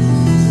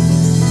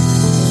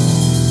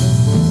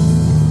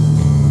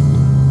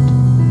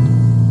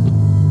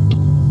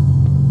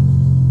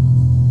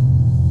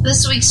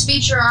 This week's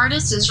feature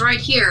artist is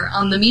right here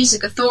on The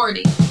Music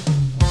Authority.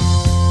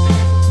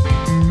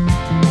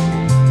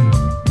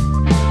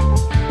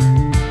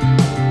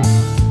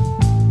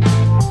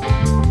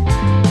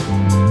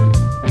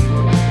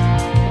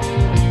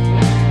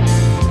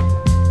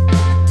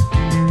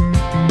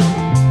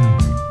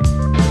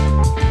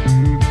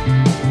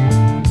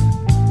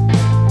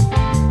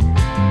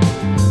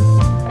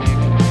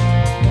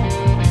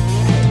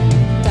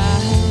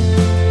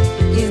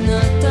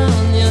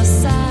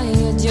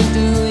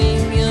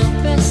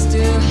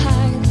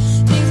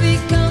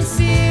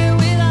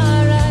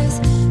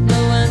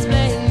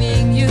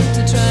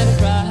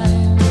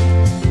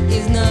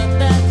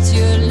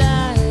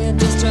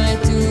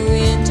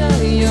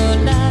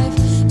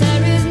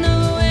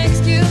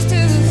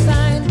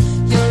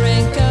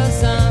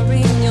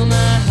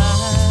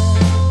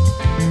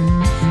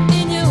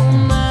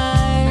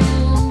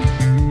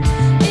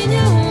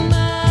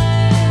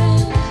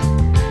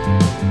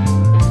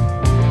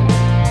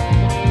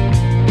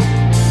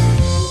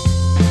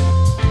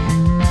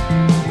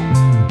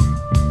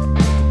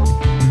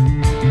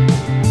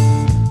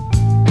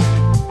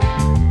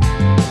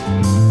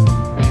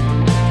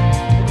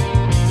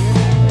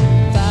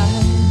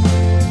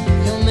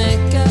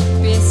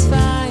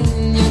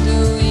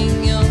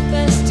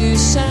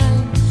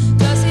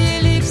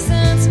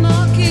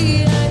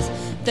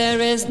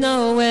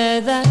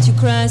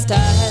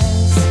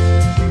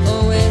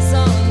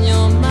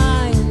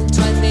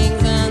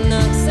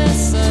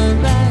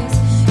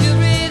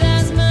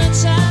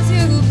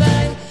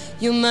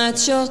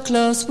 You're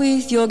close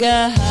with your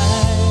guys,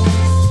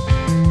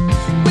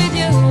 with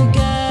your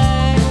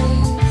guys,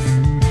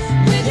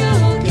 with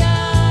your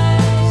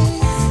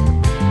guys.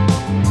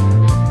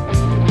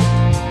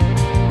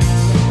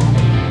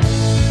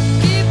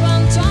 Keep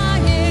on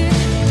trying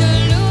to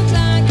look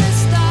like a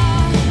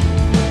star,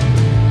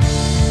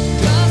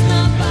 'cause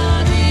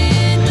nobody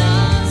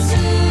knows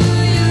who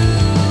you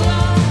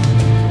are,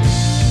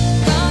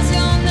 'cause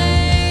your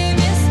name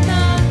is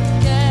not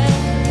Kate.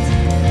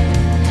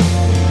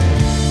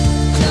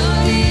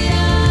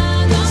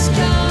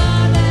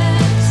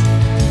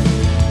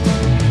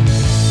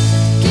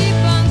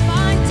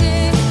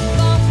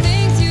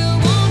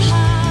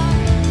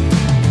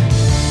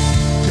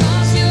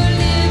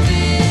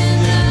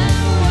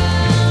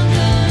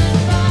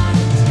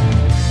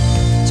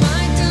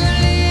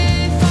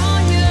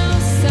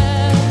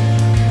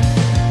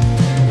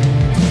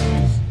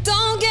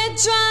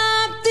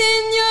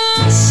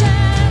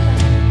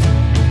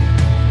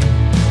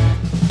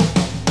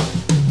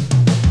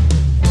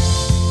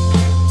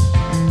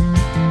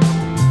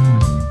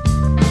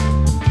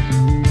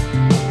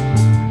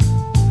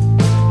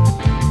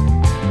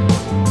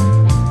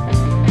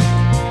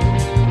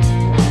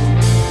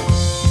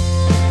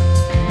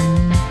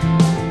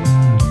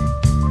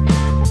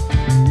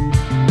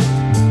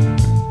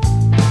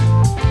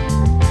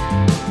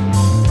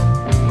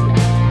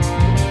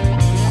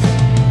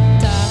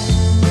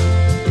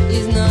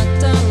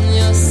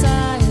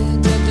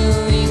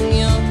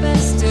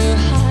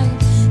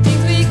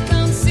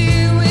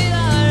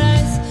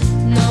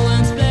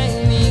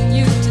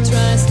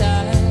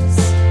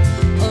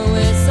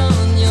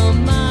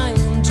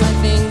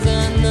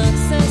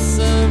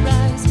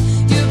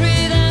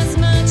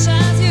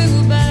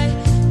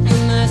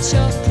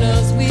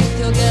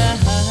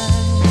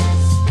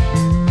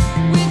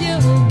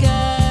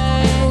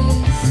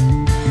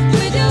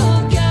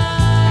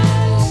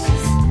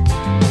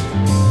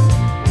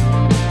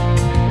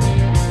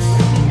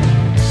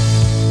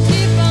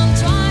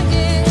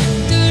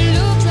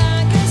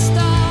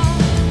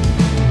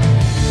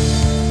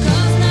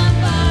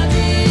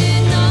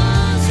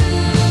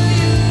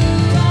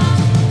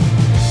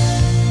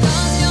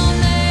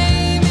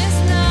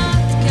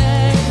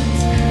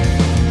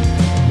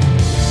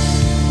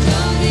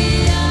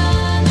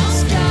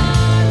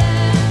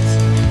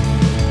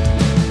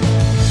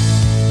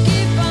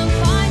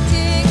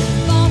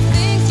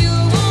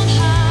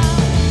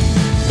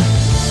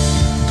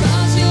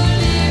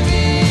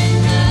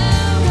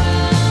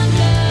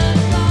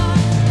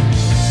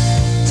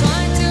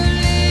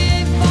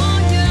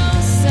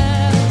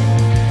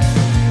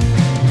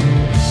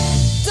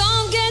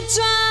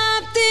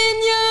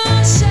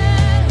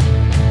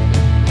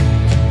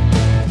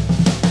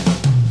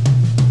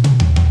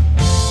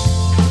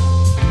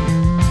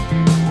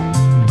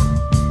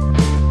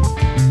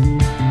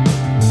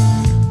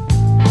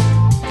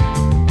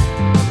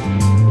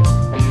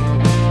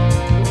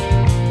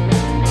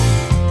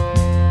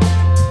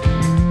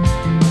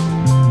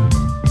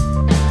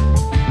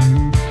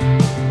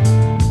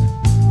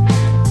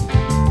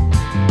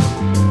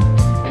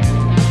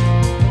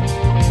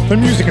 The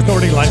Music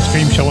Authority live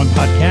stream show and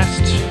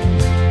podcast.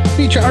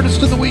 Feature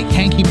artist of the week,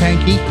 Hanky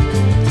Panky.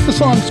 The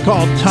song's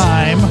called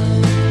Time.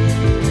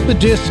 The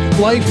disc,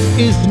 Life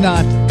is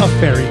Not a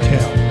Fairy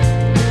Tale.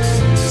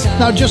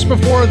 Now, just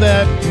before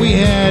that, we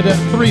had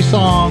 3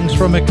 songs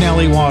from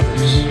McNally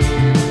Waters.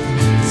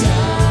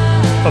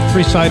 A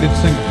 3-sided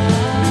single.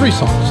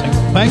 3-song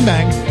single. Bang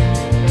Bang,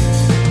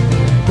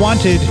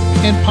 Wanted,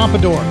 and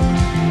Pompadour.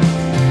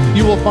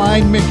 You will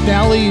find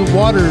McNally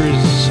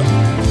Waters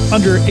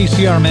under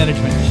ACR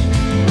management.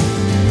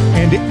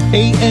 And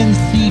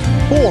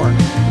ANC4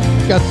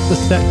 got the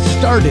set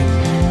started.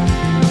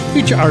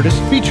 Feature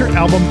artist, feature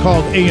album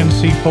called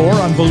ANC4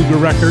 on Beluga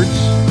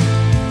Records.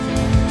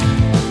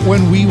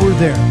 When We Were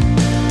There.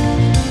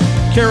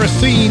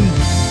 Kerosene,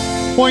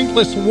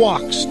 Pointless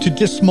Walks to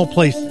Dismal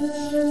Places.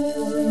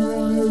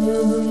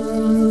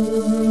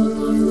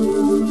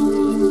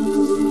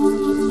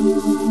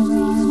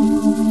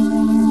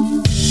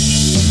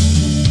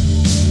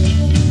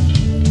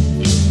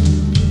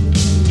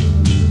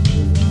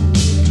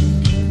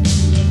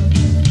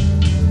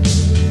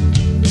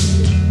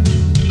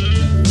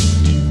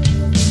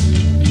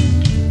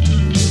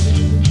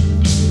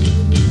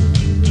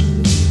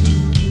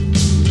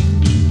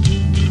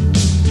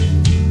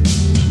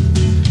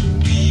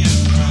 We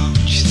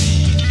approach the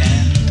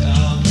end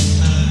of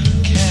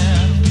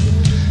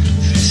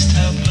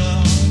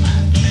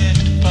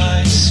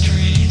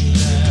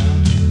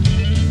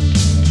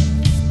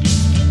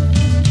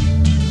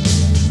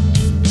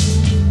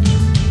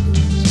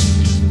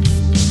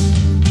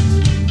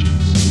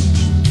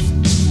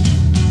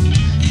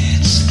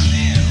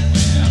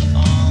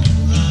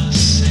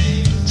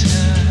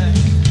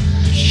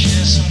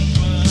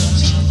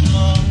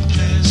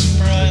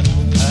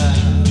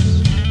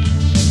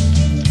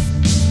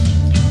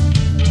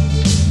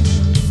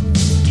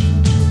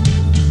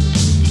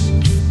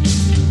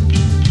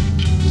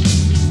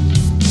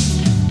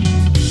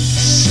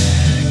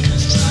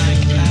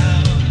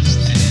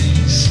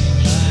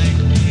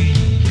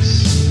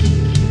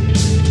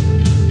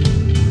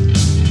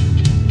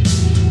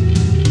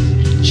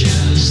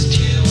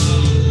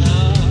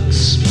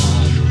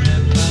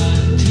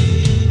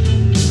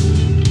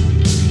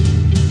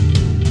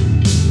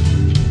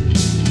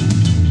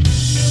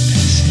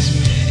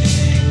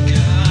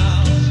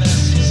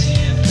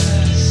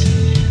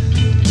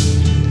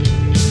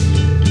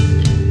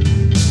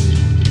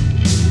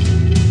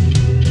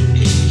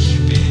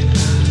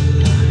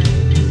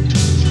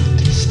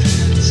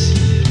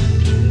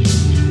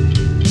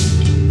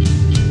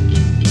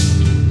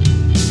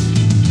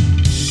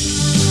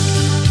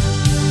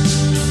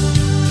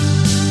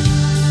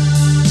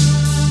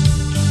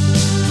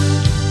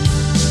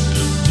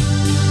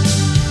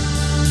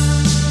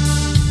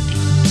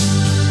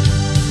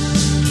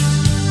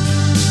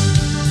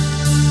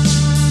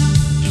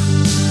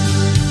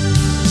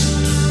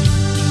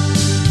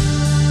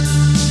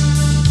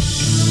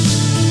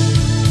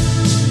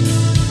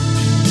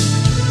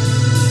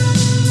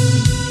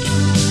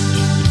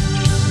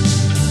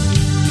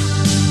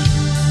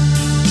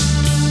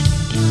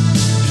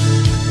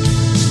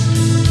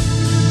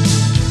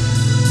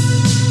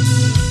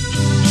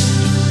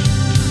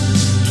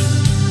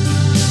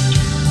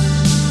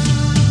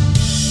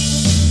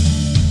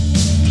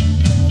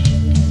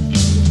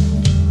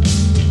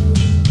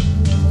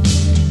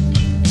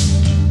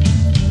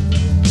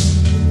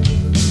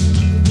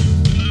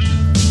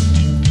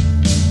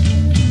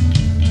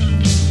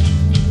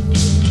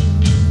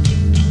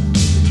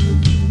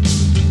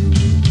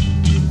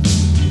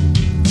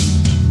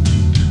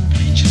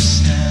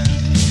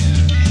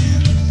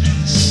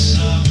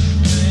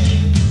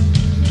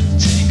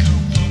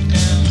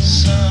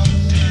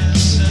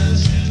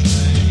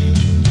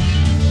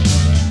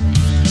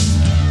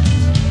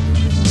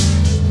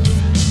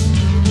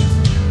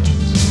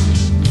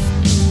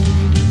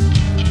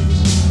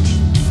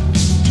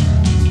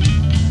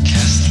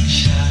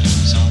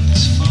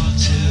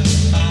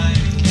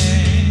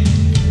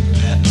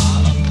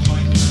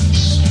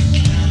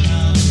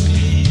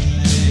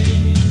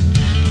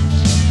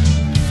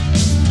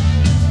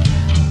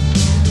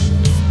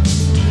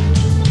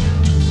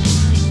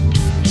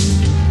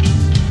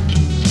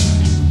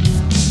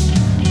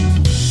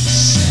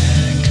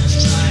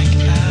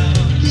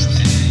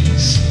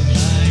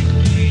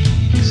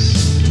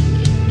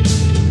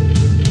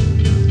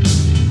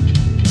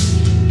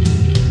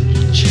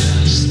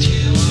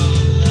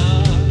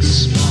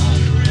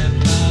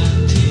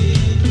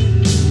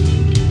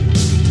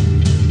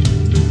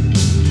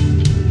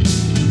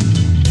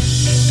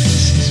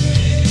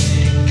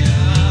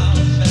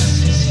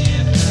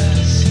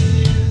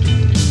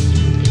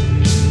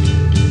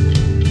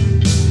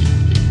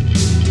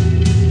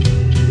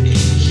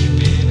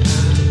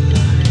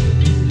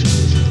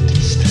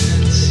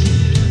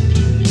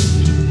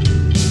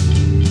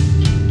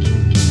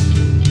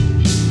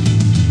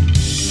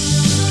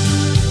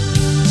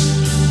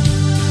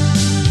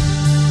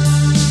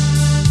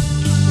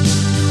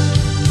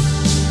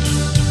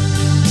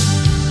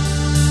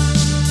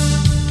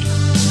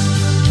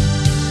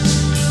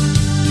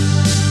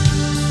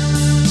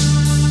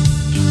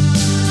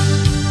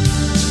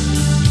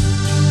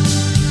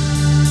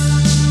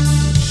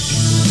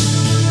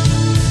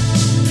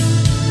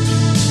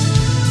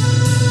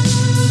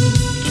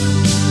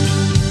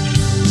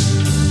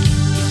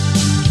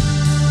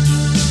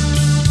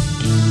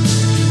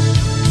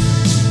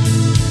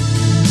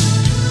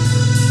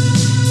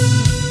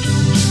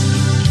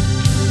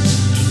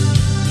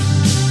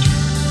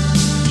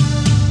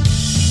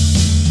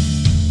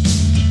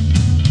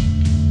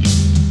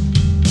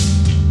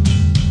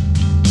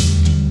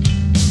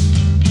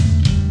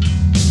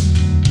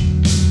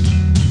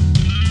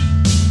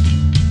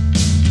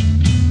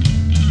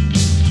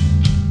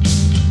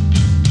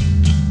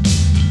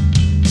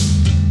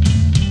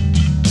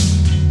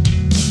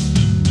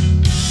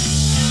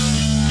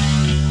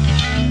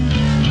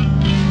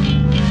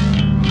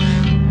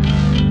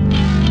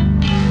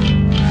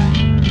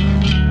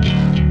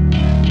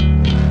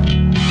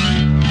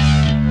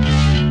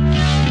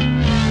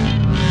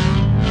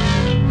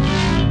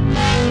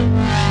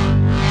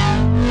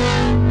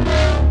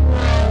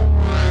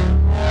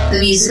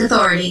Music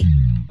Authority.